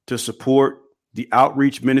to support the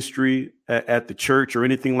outreach ministry at the church or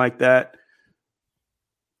anything like that,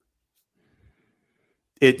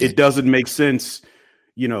 it doesn't make sense.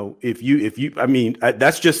 You know, if you, I mean,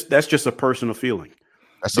 that's just a personal feeling.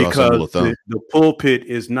 That's because the pulpit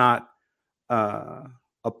is not a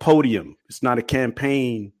podium. It's not a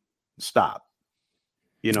campaign stop.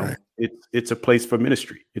 You know, right. It's a place for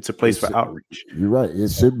ministry. It's a place for outreach. You're right. It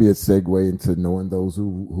should be a segue into knowing those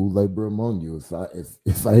who labor among you.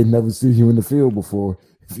 If I ain't never seen you in the field before,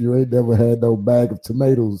 if you ain't never had no bag of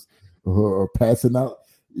tomatoes or passing out,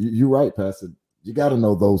 you're right, Pastor. You got to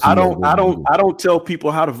know those. I don't tell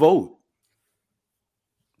people how to vote.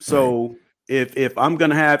 So right. if I'm going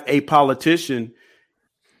to have a politician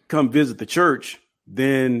come visit the church,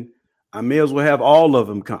 then I may as well have all of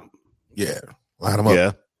them come. Yeah. Line them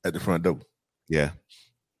up at the front door. Yeah.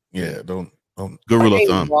 Yeah. Don't good rule of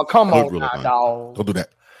thumb. Well, come on now, dog. Don't do that.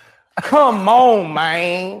 Come on,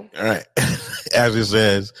 man. All right. As it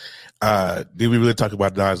says, did we really talk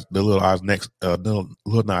about the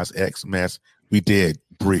Lil Nas X mess? We did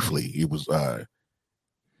briefly. It was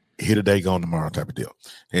here today, gone tomorrow type of deal.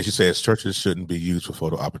 And she says churches shouldn't be used for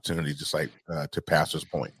photo opportunities, just like to Pastor's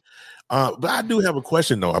point. But I do have a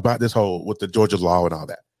question though about this whole with the Georgia law and all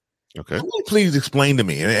that. Okay. Can you please explain to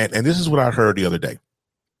me, and this is what I heard the other day.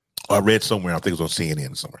 I read somewhere, I think it was on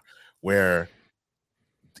CNN somewhere, where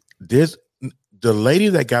the lady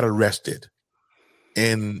that got arrested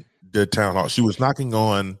in the town hall, she was knocking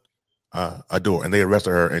on a door, and they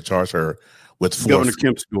arrested her and charged her with force. Governor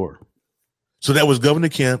Kemp's door. So that was Governor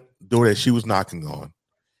Kemp's door that she was knocking on.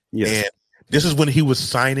 Yes. And this is when he was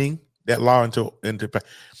signing that law into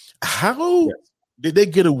how did they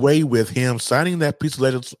get away with him signing that piece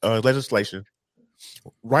of legislation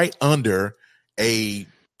right under a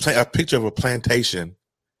picture of a plantation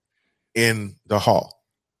in the hall?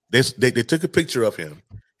 They took a picture of him.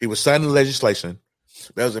 He was signing the legislation.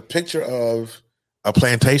 There was a picture of a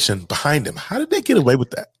plantation behind him. How did they get away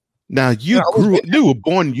with that? Now you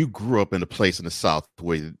grew up in a place in the South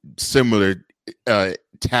where similar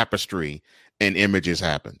tapestry and images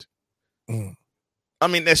happened. I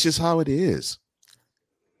mean, that's just how it is.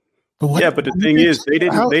 But the thing is, they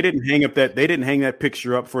didn't hang that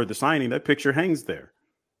picture up for the signing. That picture hangs there.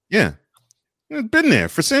 Yeah, it's been there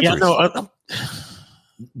for centuries. Yeah,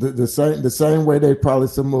 the same way they probably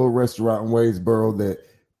some little restaurant in Waysboro that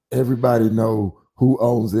everybody know who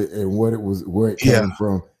owns it and what it was, where it came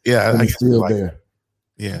from. Yeah, and it's still there.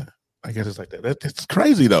 Yeah, I guess it's like that. That's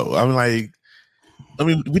crazy though.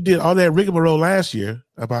 We did all that rigmarole last year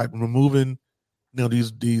about removing,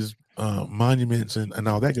 these monuments and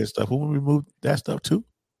all that good stuff. When we remove that stuff too,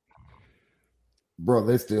 bro,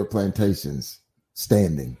 there's still plantations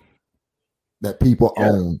standing that people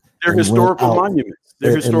own. They're historical monuments.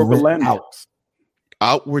 They're historical landmarks.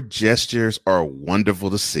 Outward gestures are wonderful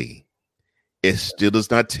to see. It still does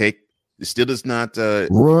not erase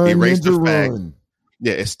the fact.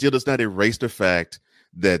 Yeah, it still does not erase the fact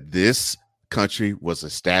that this country was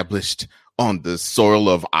established on the soil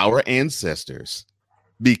of our ancestors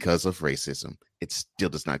because of racism. It still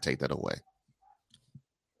does not take that away.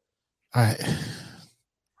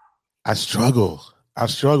 I struggle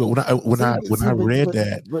when I read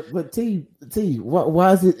that. But T,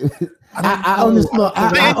 why is it? I understand. Look,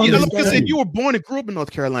 I said, understand. you were born and grew up in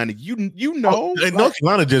North Carolina. You know, North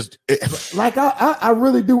Carolina just like I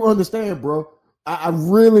really do understand, bro. I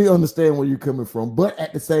really understand where you're coming from, but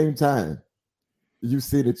at the same time, you've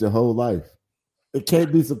seen it your whole life. It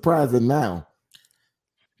can't be surprising now.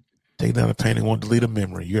 Take down a painting, won't delete a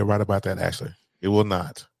memory. You're right about that, Ashley. It will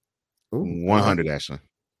not. 100, Ashley.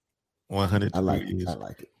 100. I like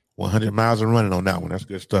it. 100 miles of running on that one. That's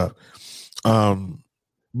good stuff.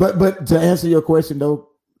 But to answer your question though,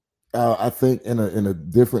 I think in a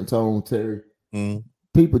different tone, Terry,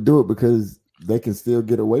 people do it because they can still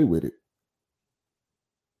get away with it.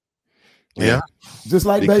 Yeah, just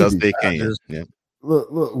like because baby. They can. Yeah.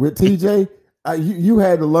 Look with TJ, you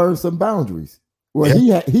had to learn some boundaries. Well,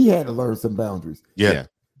 he had to learn some boundaries. Yeah.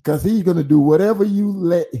 Because he's gonna do whatever you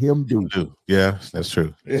let him do. Yeah, that's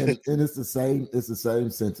true. And it's the same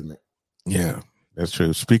sentiment. Yeah, that's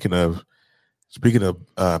true. Speaking of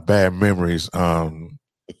bad memories,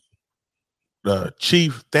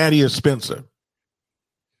 Chief Thaddeus Spencer,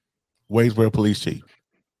 Wadesboro Police Chief.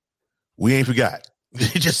 We ain't forgot.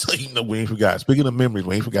 Just so you know, we ain't forgot. Speaking of memories,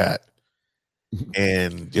 we ain't forgot.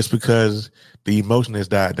 And just because the emotion has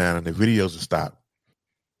died down and the videos have stopped,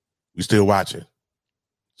 we still watching.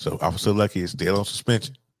 So Officer Lucky is still on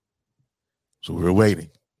suspension. So we're waiting,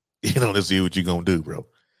 to see what you're gonna do, bro.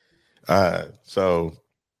 So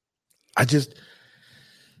I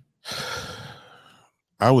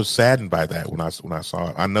was saddened by that when I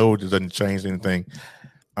saw it. I know it doesn't change anything.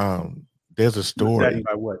 There's a story. Saddened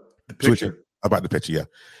by what? The picture? About the picture, yeah.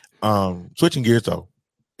 Switching gears though,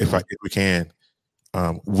 if we can,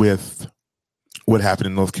 with what happened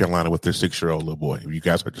in North Carolina with their 6-year-old little boy. Have you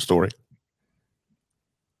guys heard the story?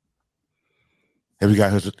 Have you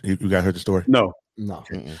guys heard the story? No.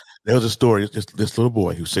 There was a story. This little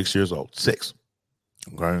boy who's 6 years old. 6.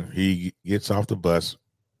 Okay, he gets off the bus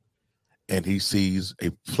and he sees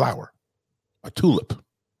a flower, a tulip,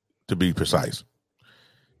 to be precise.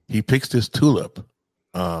 He picks this tulip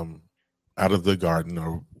out of the garden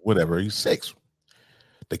or whatever. He's 6.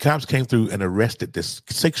 The cops came through and arrested this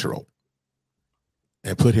 6-year-old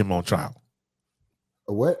and put him on trial.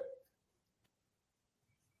 A what?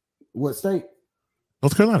 What state?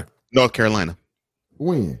 North Carolina. North Carolina.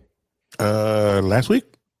 When? Last week.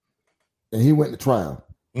 And he went to trial.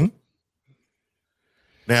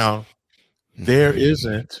 Now, there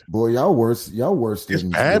isn't. Boy, y'all worse. It's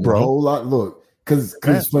bad, bro. A whole lot. Look, because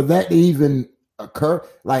for that to even occur,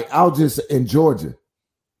 like I'll just in Georgia,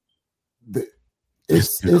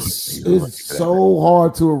 it's so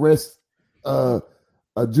hard to arrest a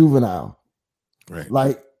juvenile, right?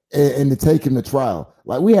 Like and to take him to trial.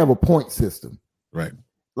 Like we have a point system, right?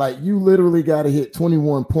 Like you literally got to hit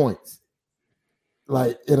 21 points,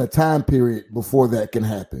 like in a time period before that can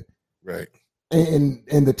happen, right? And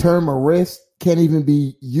the term arrest can't even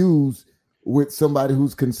be used with somebody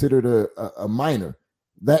who's considered a minor.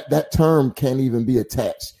 That term can't even be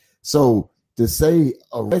attached. So to say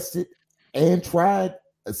arrested and tried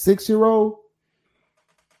a 6-year-old,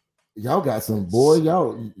 y'all got some boy.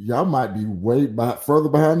 Y'all might be further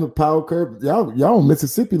behind the power curve. Y'all on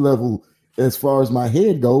Mississippi level as far as my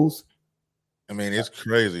head goes. I mean, it's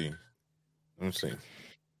crazy. Let me see.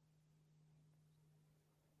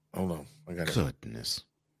 Hold on. I got goodness.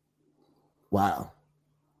 Wow.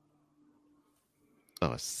 A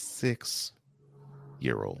 6-year-old.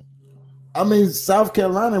 I mean, South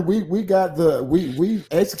Carolina, we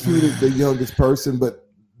executed the youngest person, but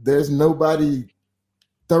there's nobody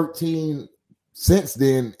 13 since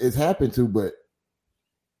then it's happened to. But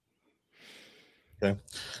okay,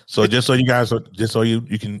 so just so you guys,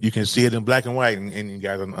 you can see it in black and white, and you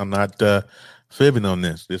guys, I'm not fibbing on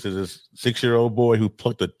this. This is a 6-year-old boy who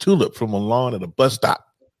plucked a tulip from a lawn at a bus stop,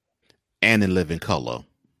 and in living color.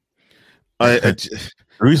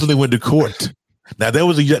 Recently went to court. Now there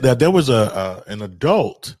was an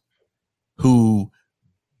adult who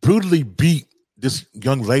brutally beat this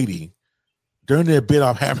young lady during their bit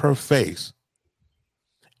off half her face,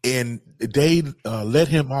 and they let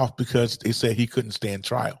him off because they said he couldn't stand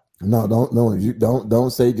trial. No,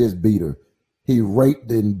 don't say just beat her. He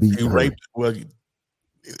raped and beat her. Raped, well,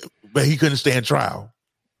 but he couldn't stand trial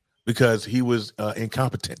because he was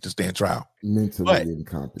incompetent to stand trial. Mentally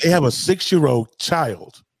incompetent. They have a 6-year-old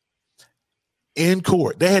child in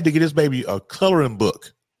court. They had to get this baby a coloring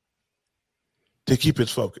book to keep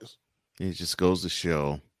his focus. It just goes to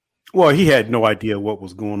show. Well, he had no idea what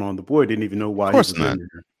was going on. The boy didn't even know why. Of course he was not.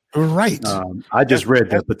 Right. I just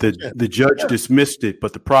read that, but the judge dismissed it.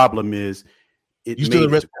 But the problem is, you still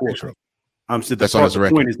arrested 6-year-old. So That's on his the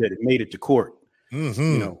record. point is that it made it to court. Mm-hmm.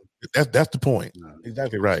 You know, that's the point.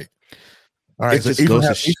 Exactly right. All right. It just Ephraim,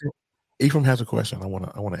 goes to Ephraim has a question. I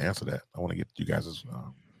want to answer that. I want to get you guys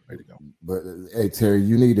ready to go. But hey, Terry,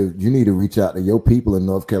 you need to reach out to your people in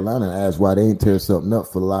North Carolina and ask why they ain't tear something up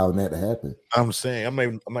for allowing that to happen. I'm saying I'm not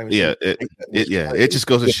even Yeah, saying it just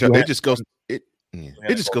goes to show. It just goes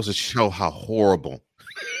to show how horrible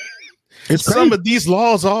some of these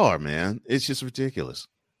laws are, man. It's just ridiculous.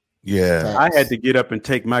 Yeah. I had to get up and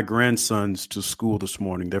take my grandsons to school this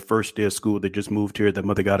morning. Their first day of school. They just moved here. Their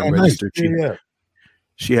mother got them registered. Yeah.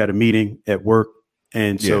 She had a meeting at work,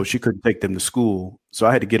 and so she couldn't take them to school. So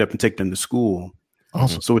I had to get up and take them to school.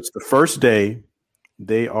 Awesome. So it's the first day.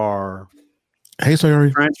 They are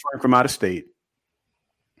transferring from out of state.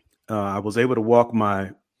 I was able to walk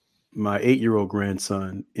my 8-year-old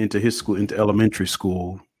grandson into his school, into elementary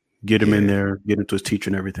school, get him in there, get him to his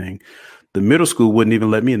teacher and everything. The middle school wouldn't even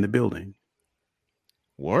let me in the building.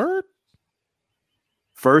 Word?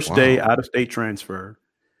 First day out of state transfer.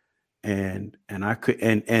 And I could,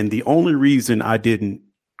 and the only reason I didn't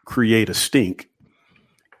create a stink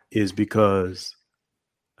is because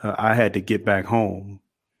I had to get back home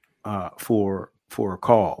for a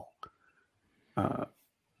call.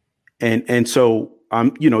 And so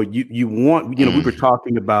you want, we were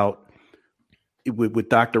talking about with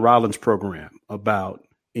Dr. Rollins' program about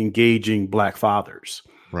engaging Black fathers.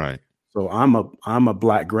 Right. So I'm a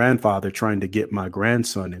Black grandfather trying to get my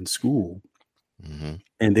grandson in school,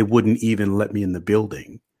 and they wouldn't even let me in the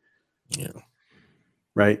building. Yeah.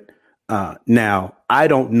 Right. Now, I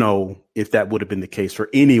don't know if that would have been the case for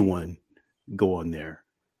anyone going there.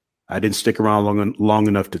 I didn't stick around long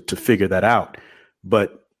enough to figure that out.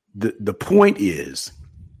 But the point is,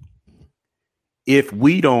 if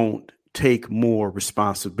we don't take more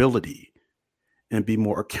responsibility and be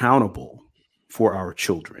more accountable for our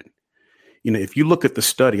children. If you look at the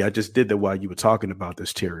study, I just did that while you were talking about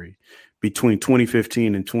this, Terry, between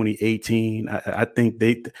 2015 and 2018, I think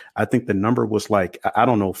the number was like, I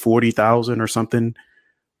don't know, 40,000 or something,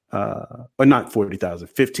 or not 40,000,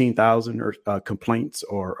 15,000 or complaints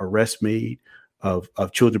or arrests made of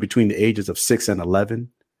children between the ages of 6 and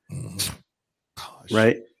 11.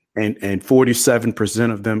 Right. And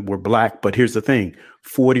 47% of them were Black. But here's the thing,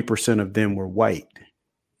 40% of them were white.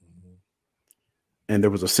 And there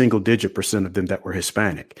was a single digit percent of them that were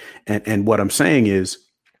Hispanic. And what I'm saying is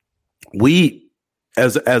we,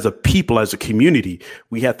 as a people, as a community,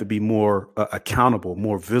 we have to be more accountable,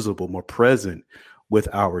 more visible, more present with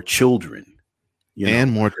our children.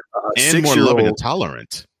 More loving and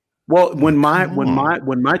tolerant. Well, when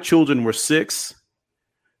my children were 6,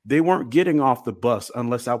 they weren't getting off the bus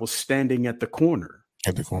unless I was standing at the corner.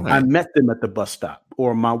 I met them at the bus stop,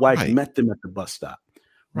 or my wife met them at the bus stop.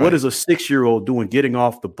 Right. What is a 6-year-old doing getting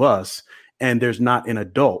off the bus and there's not an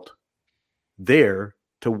adult there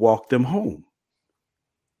to walk them home?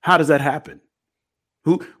 How does that happen?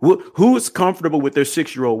 Who is comfortable with their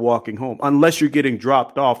 6-year-old walking home unless you're getting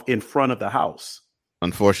dropped off in front of the house?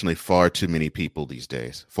 Unfortunately, far too many people these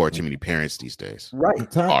days, far too many parents these days. Right.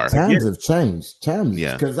 Times have changed.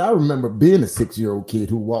 Because I remember being a 6-year-old kid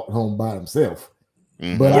who walked home by himself.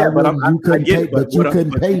 Mm-hmm. But you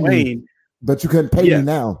couldn't pay me. But you couldn't pay me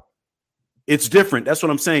now. It's different. That's what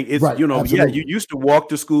I'm saying. It's, absolutely. You used to walk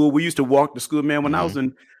to school. We used to walk to school, man. When I was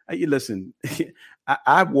in, listen,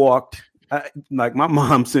 I walked, like my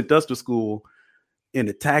mom sent us to school in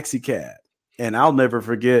a taxi cab. And I'll never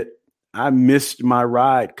forget, I missed my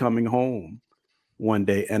ride coming home one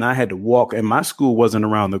day and I had to walk, and my school wasn't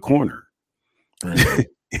around the corner. Right.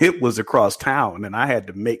 It was across town and I had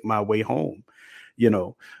to make my way home,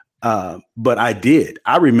 but I did.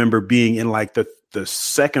 I remember being in like the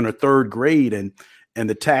second or third grade and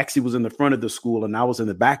the taxi was in the front of the school and I was in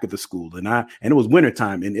the back of the school and it was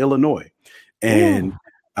wintertime in Illinois. And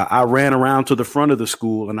I ran around to the front of the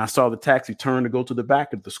school and I saw the taxi turn to go to the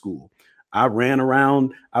back of the school. I ran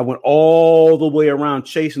around. I went all the way around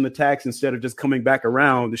chasing the taxi instead of just coming back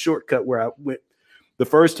around the shortcut where I went the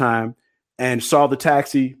first time, and saw the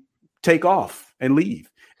taxi take off and leave.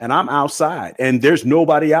 And I'm outside and there's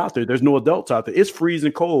nobody out there. There's no adults out there. It's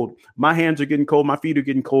freezing cold. My hands are getting cold. My feet are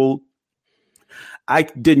getting cold. I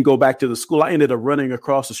didn't go back to the school. I ended up running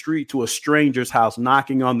across the street to a stranger's house,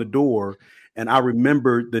 knocking on the door. And I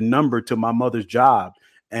remembered the number to my mother's job.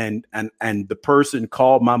 And the person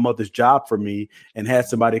called my mother's job for me and had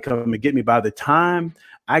somebody come and get me. By the time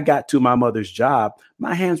I got to my mother's job,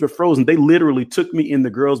 my hands were frozen. They literally took me in the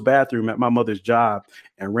girls' bathroom at my mother's job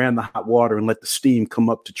and ran the hot water and let the steam come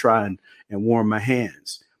up to try and warm my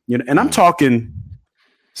hands. And I'm talking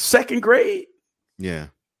second grade. Yeah.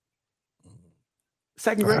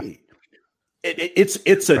 Second grade.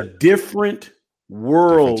 It's a different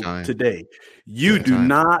world today. You do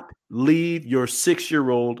not leave your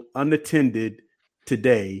 6-year-old unattended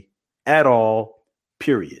today at all.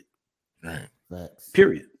 Period. Right. Facts.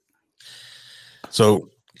 Period. So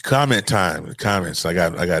comment time. Comments. I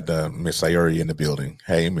got Miss Sayuri in the building.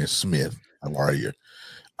 Hey, Miss Smith, how are you?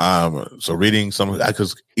 So reading some of that,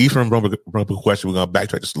 because Ephraim brought up a question. We're gonna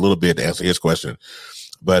backtrack just a little bit to answer his question.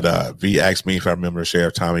 But V asked me if I remember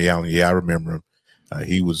Sheriff Tommy Allen. Yeah, I remember him.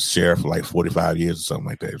 He was sheriff for like 45 years or something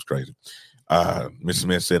like that. It was crazy. Ms.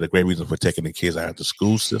 Smith said a great reason for taking the kids out of the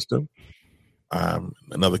school system.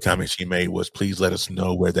 Another comment she made was, please let us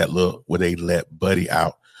know where they let Buddy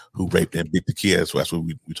out who raped and beat the kids. So that's what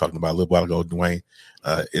we talking about a little while ago, Dwayne.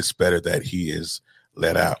 It's better that he is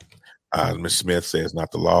let out. Ms. Smith says,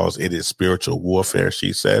 not the laws. It is spiritual warfare,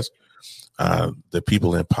 she says. The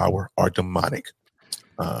people in power are demonic.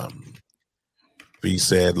 V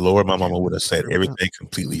said, Lord, my mama would have set everything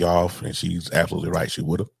completely off, and she's absolutely right. She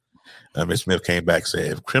would have. Ms. Smith came back,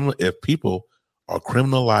 said, if people are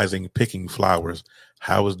criminalizing picking flowers,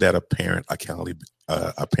 how is that a parent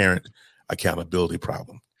accountability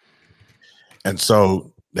problem? And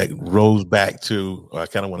so that rolls back to, I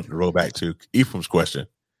kind of wanted to roll back to Ephraim's question,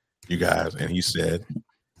 you guys. And he said,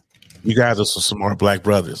 you guys are some smart black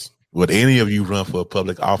brothers. Would any of you run for a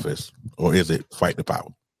public office, or is it fight the power?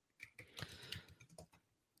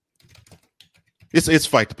 It's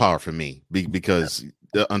fight the power for me because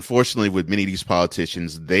unfortunately with many of these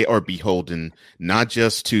politicians, they are beholden not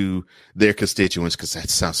just to their constituents, because that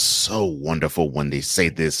sounds so wonderful when they say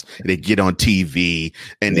this, they get on TV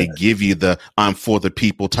and they give you the I'm for the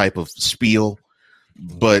people type of spiel,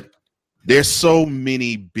 but there's so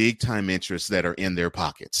many big time interests that are in their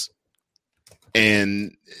pockets.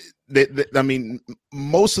 And I mean,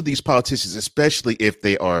 most of these politicians, especially if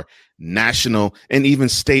they are national and even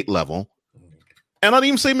state level, and I'd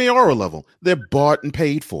even say mayoral level, they're bought and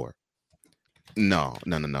paid for. No.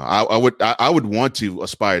 I would want to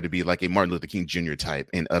aspire to be like a Martin Luther King Jr. type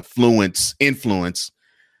and influence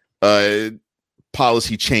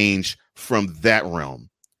policy change from that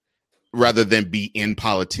realm, rather than be in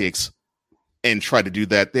politics and try to do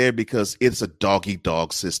that there, because it's a dog eat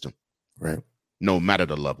dog system, right? No matter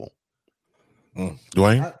the level.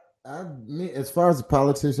 Dwayne, as far as the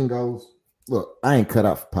politician goes, look, I ain't cut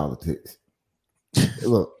out for politics.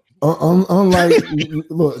 Look, unlike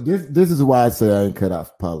look, this is why I say I ain't cut out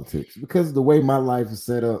for politics, because the way my life is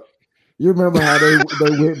set up. You remember how they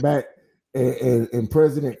went back and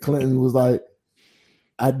President Clinton was like,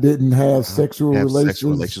 I didn't have sexual relations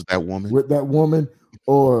with that woman,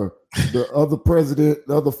 or the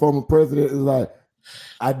other former president is like,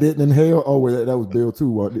 I didn't inhale. Oh, well, that was Bill too,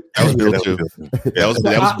 wasn't it? That was Bill too. That was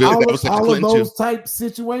Bill. That was all of those type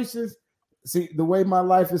situations. See, the way my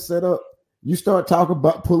life is set up, you start talking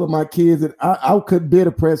about pulling my kids, and I could bid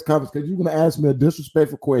a press conference because you're going to ask me a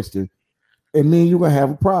disrespectful question, and then you're going to have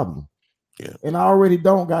a problem. Yeah. And I already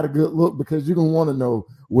don't got a good look, because you're going to want to know,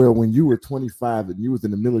 well, when you were 25 and you was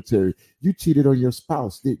in the military, you cheated on your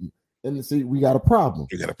spouse, didn't you? And see, we got a problem.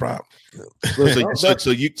 You got a problem. So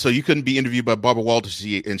you couldn't be interviewed by Barbara Walters,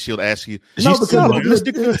 and she'll ask you, no, because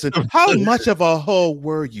Mr. Goodson, how much of a hoe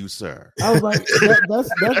were you, sir? I was like, that's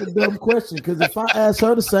a dumb question, because if I asked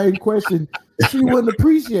her the same question, she wouldn't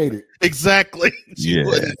appreciate it. Exactly. Yeah.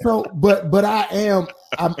 So, but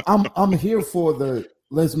I'm here for the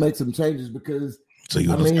let's make some changes, because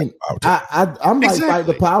I mean, I might fight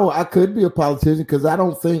the power. I could be a politician, because I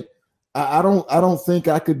don't think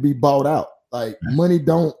I could be bought out. Like, money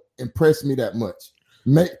don't impress me that much.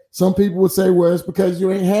 Some people would say, well, it's because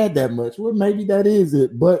you ain't had that much. Well, maybe that is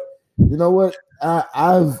it. But you know what?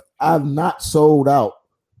 I've not sold out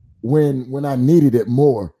when I needed it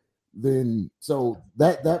more. So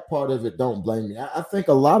that part of it, don't blame me. I think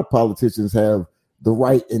a lot of politicians have the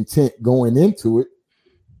right intent going into it,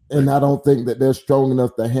 and I don't think that they're strong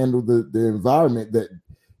enough to handle the environment that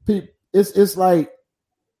people. It's like.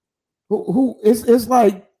 It's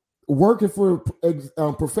like working for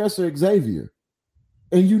Professor Xavier,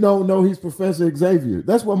 and you don't know he's Professor Xavier.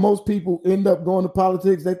 That's why most people end up going to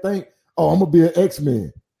politics. They think, "Oh, I'm gonna be an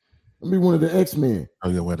X-Men. I'm gonna be one of the X-Men." Oh,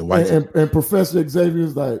 yeah, where the white and Professor Xavier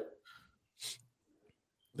is like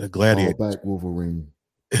the gladiator. Fall back, Wolverine.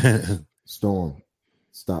 Storm,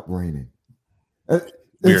 stop raining.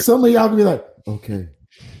 And some of y'all be like, "Okay."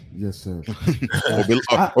 Yes, sir.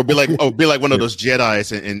 or be like one of those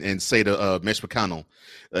Jedis and say to Mitch McConnell,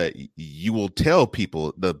 you will tell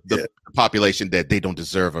people the population that they don't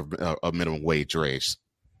deserve a minimum wage raise.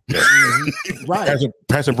 Yeah. Right.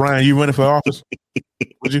 Pastor Brian, you running for office?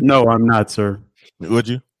 Would you? No, I'm not, sir. Would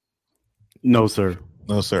you? No, sir.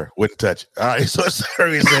 No, sir. Wouldn't touch it. All right. So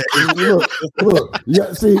Sari said, look.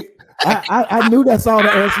 Yeah, see, I knew that's all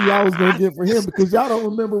the answer y'all was gonna get for him because y'all don't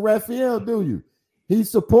remember Raphael, do you? He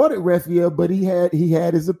supported Raphael, but he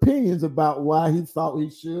had his opinions about why he thought he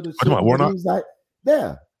should or shouldn't. He was like,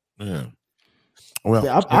 yeah. Well,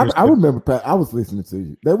 yeah, I remember, Pat. I was listening to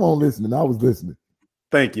you. They weren't listening. I was listening.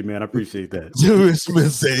 Thank you, man. I appreciate that. Julie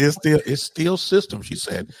Smith said it's still system. She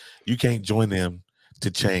said you can't join them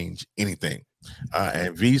to change anything.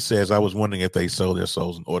 And V says, I was wondering if they sold their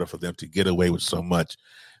souls in order for them to get away with so much.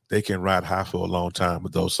 They can ride high for a long time,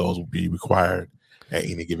 but those souls will be required at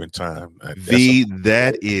any given time.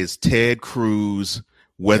 That is Ted Cruz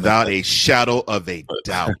without a shadow of a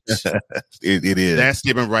doubt. It is. That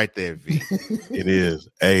statement right there, V. It is.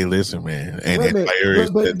 Hey, listen, man. And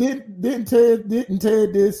but didn't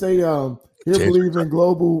Ted say he'll believe in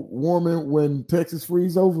global warming when Texas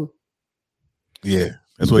freeze over? Yeah.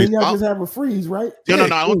 That's what y'all just have a freeze, right? No.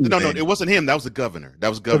 It wasn't him. That was the governor. That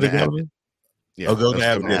was Governor Abbott. Yeah,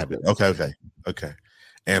 Governor Abbott. Okay.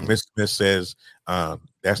 And Miss Smith says,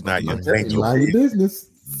 that's not your thing. Mind your business.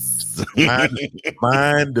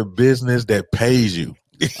 Mind the business that pays you.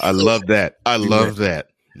 I love that.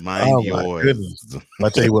 Mind yours.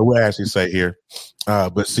 I'll tell you what we'll actually say here.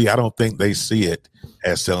 But see, I don't think they see it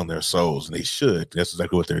as selling their souls, and they should. That's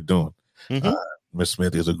exactly what they're doing. Mm-hmm. Miss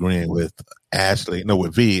Smith is agreeing with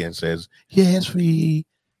with V, and says, yes, V,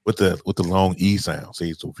 with the long E sound.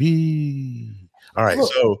 See, so V. All right,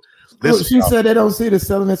 so she said they don't see the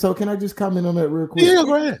selling it. So can I just comment on that real quick? Yeah,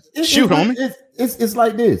 go ahead. Shoot, homie. It's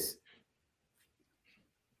like this.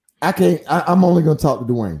 I'm only gonna talk to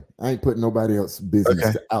Dwayne. I ain't putting nobody else's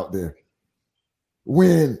business out there.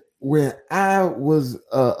 When I was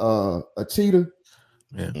a cheater,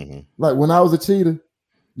 like when I was a cheater,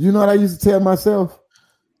 you know what I used to tell myself?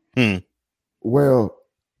 Well,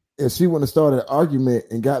 if she wouldn't have started an argument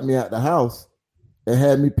and got me out the house and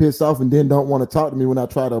had me pissed off and then don't want to talk to me when I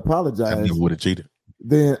try to apologize, I never would have cheated.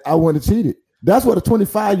 Then I wouldn't have cheated. That's what a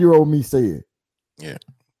 25-year-old me said. Yeah.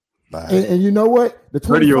 And you know what? The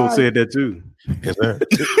 30-year-old said that too. Yes, sir.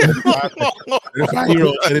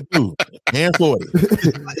 25-year-old said it too. And 40.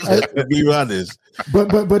 To be honest.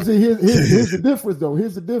 But see, here's the difference, though.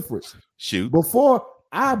 Here's the difference. Shoot. Before,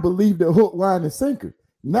 I believed the hook, line, and sinker.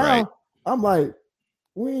 Now, I'm like,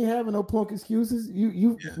 we ain't having no punk excuses.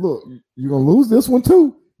 You look, you're gonna lose this one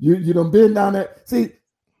too. You done been down there. See,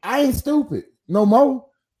 I ain't stupid no more.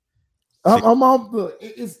 I'm on.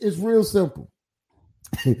 It's real simple.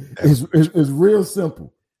 It's real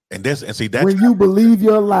simple. And see that's when you believe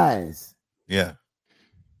your lies. Yeah.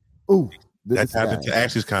 Ooh, that's how to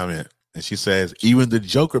Ashley's comment, and she says even the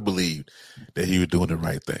Joker believed that he was doing the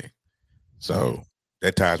right thing. So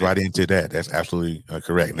that ties right into that. That's absolutely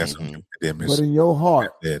correct. That's but in your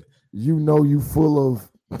heart, you know you full of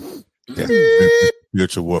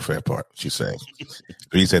spiritual warfare part. She says.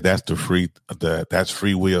 He said that's that's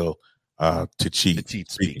free will to cheat. To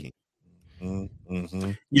cheat speaking.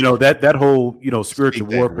 Mm-hmm. You know that whole spiritual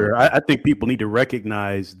warfare. I think people need to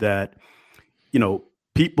recognize that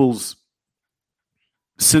people's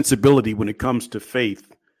sensibility when it comes to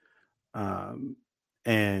faith and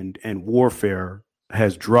warfare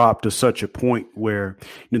has dropped to such a point where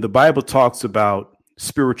the Bible talks about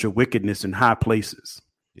spiritual wickedness in high places.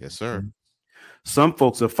 Yes, sir. Some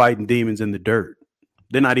folks are fighting demons in the dirt.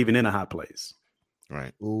 They're not even in a high place,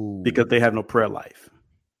 right? Because they have no prayer life.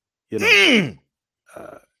 The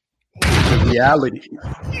reality.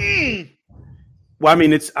 Well, I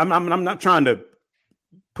mean, I'm not trying to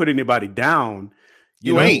put anybody down.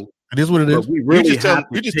 You ain't. It is what it is. We really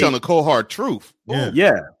you're just telling the cold hard truth.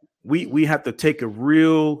 Yeah. We have to take a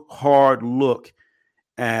real hard look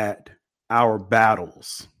at our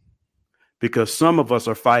battles, because some of us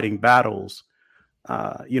are fighting battles.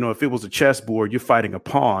 If it was a chessboard, you're fighting a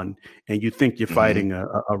pawn and you think you're fighting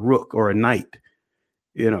a rook or a knight,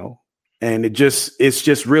 and it's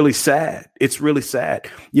just really sad. It's really sad.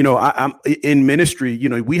 I'm in ministry,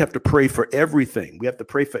 we have to pray for everything. We have to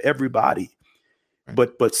pray for everybody. Right.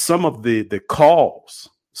 But some of the calls,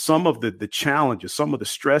 some of the challenges, some of the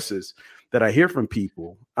stresses that I hear from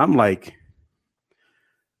people, I'm like,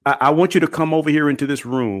 I want you to come over here into this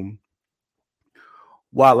room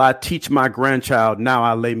while I teach my grandchild, now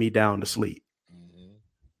I lay me down to sleep.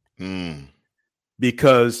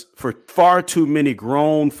 Because for far too many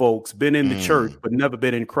grown folks been in the church, but never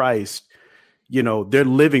been in Christ, they're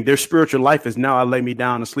living their spiritual life is now I lay me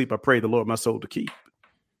down to sleep. I pray the Lord my soul to keep.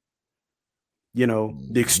 The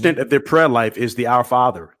extent of their prayer life is the Our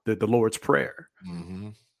Father, the Lord's Prayer.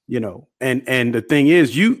 And the thing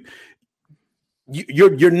is,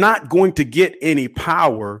 you're not going to get any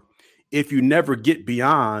power if you never get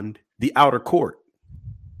beyond the outer court.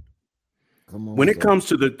 When it comes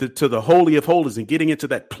to the Holy of Holies and getting into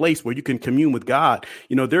that place where you can commune with God,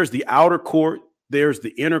 there's the outer court, there's the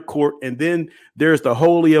inner court, and then there's the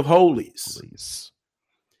Holy of Holies.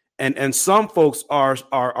 And some folks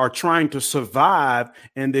are trying to survive,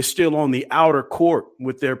 and they're still on the outer court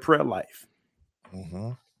with their prayer life. Mm-hmm.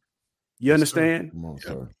 You understand?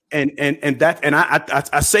 And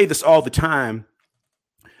I say this all the time,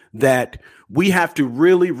 that we have to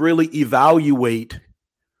really, really evaluate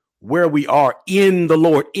where we are in the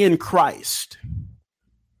Lord, in Christ.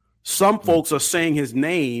 Some folks are saying his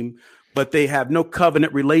name, but they have no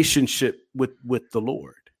covenant relationship with the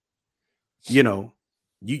Lord.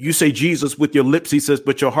 You say Jesus with your lips, he says,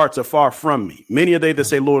 but your hearts are far from me. Many are they that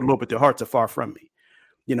say, Lord, Lord, but their hearts are far from me.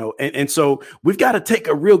 And so we've got to take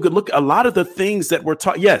a real good look. A lot of the things that we're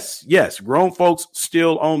taught. Yes, grown folks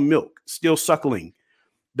still on milk, still suckling.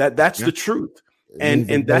 That's the truth.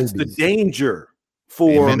 And that's the danger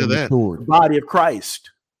for the body of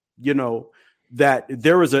Christ, that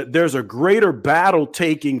there's a greater battle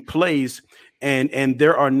taking place, and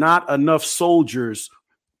there are not enough soldiers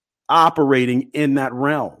operating in that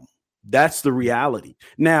realm. That's the reality.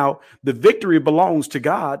 Now, the victory belongs to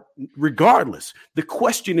God regardless. The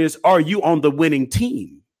question is, are you on the winning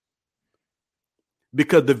team?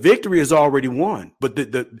 Because the victory is already won, but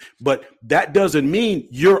but that doesn't mean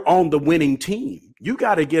you're on the winning team. You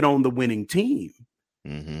got to get on the winning team.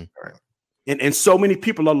 Mm-hmm. And so many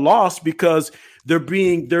people are lost because they're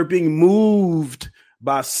being moved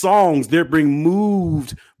by songs. They're being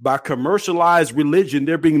moved by commercialized religion.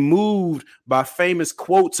 They're being moved by famous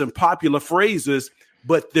quotes and popular phrases,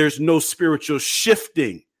 but there's no spiritual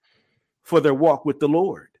shifting for their walk with the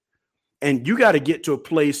Lord. And you got to get to a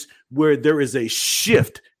place where there is a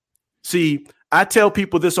shift. See, I tell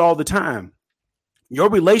people this all the time. Your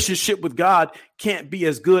relationship with God can't be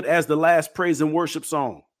as good as the last praise and worship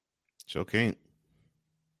song. Sure can't.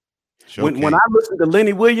 When I listen to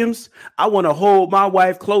Lenny Williams, I want to hold my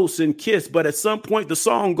wife close and kiss, but at some point the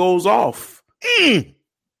song goes off. Mm-hmm.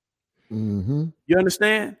 You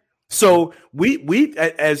understand? So we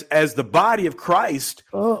as the body of Christ,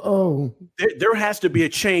 there has to be a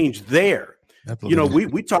change there.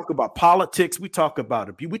 We talk about politics, we talk about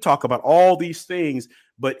abuse, we talk about all these things,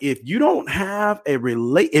 but if you don't have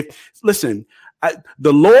the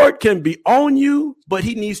Lord can be on you, but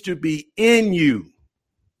he needs to be in you.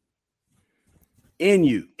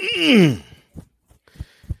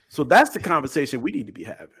 So that's the conversation we need to be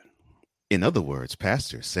having. In other words,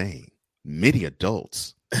 Pastor saying many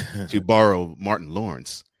adults, to borrow Martin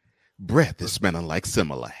Lawrence, breath is smelling like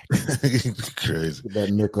Similac. Crazy.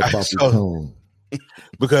 That nickel tone.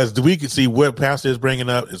 Because we can see what Pastor is bringing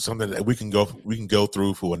up is something that we can go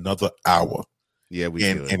through for another hour. Yeah,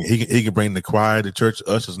 and he can bring the choir, the church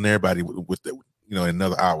ushers, and everybody with the, in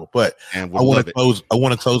another hour. But I want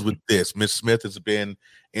to close with this. Miss Smith has been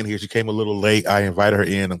in here. She came a little late. I invited her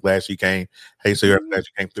in. I'm glad she came. Hey, Sarah, I'm glad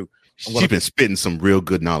she came through. She's been spitting some real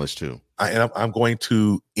good knowledge too. I'm going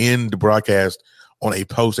to end the broadcast on a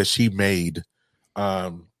post that she made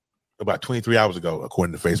about 23 hours ago,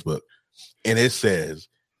 according to Facebook. And it says,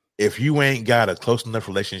 if you ain't got a close enough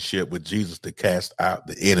relationship with Jesus to cast out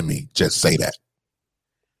the enemy, just say that.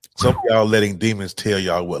 Some of y'all letting demons tell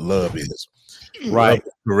y'all what love is. Right.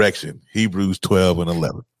 Correction. Hebrews 12 and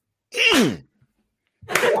 11.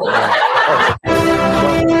 But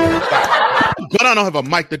I don't have a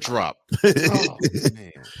mic to drop.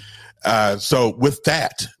 So with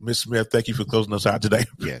that, Miss Smith, thank you for closing us out today.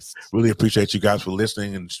 Yes. Really appreciate you guys for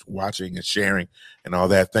listening and watching and sharing and all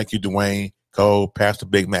that. Thank you, Dwayne, Cole, Pastor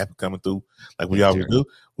Big Mac for coming through like we always do.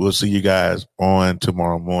 We'll see you guys on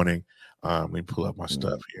tomorrow morning. Let me pull up my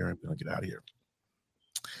stuff here and we'll get out of here.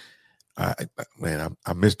 I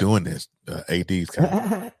miss doing this. AD's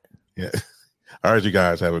coming. Yeah. All right, you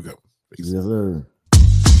guys have a good one. Peace. Yes, sir.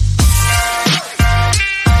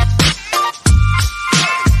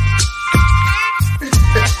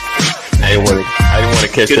 I didn't want to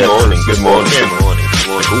catch that. Good morning.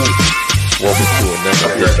 Welcome to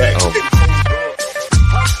another.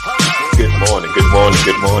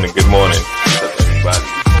 Good morning,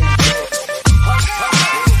 everybody.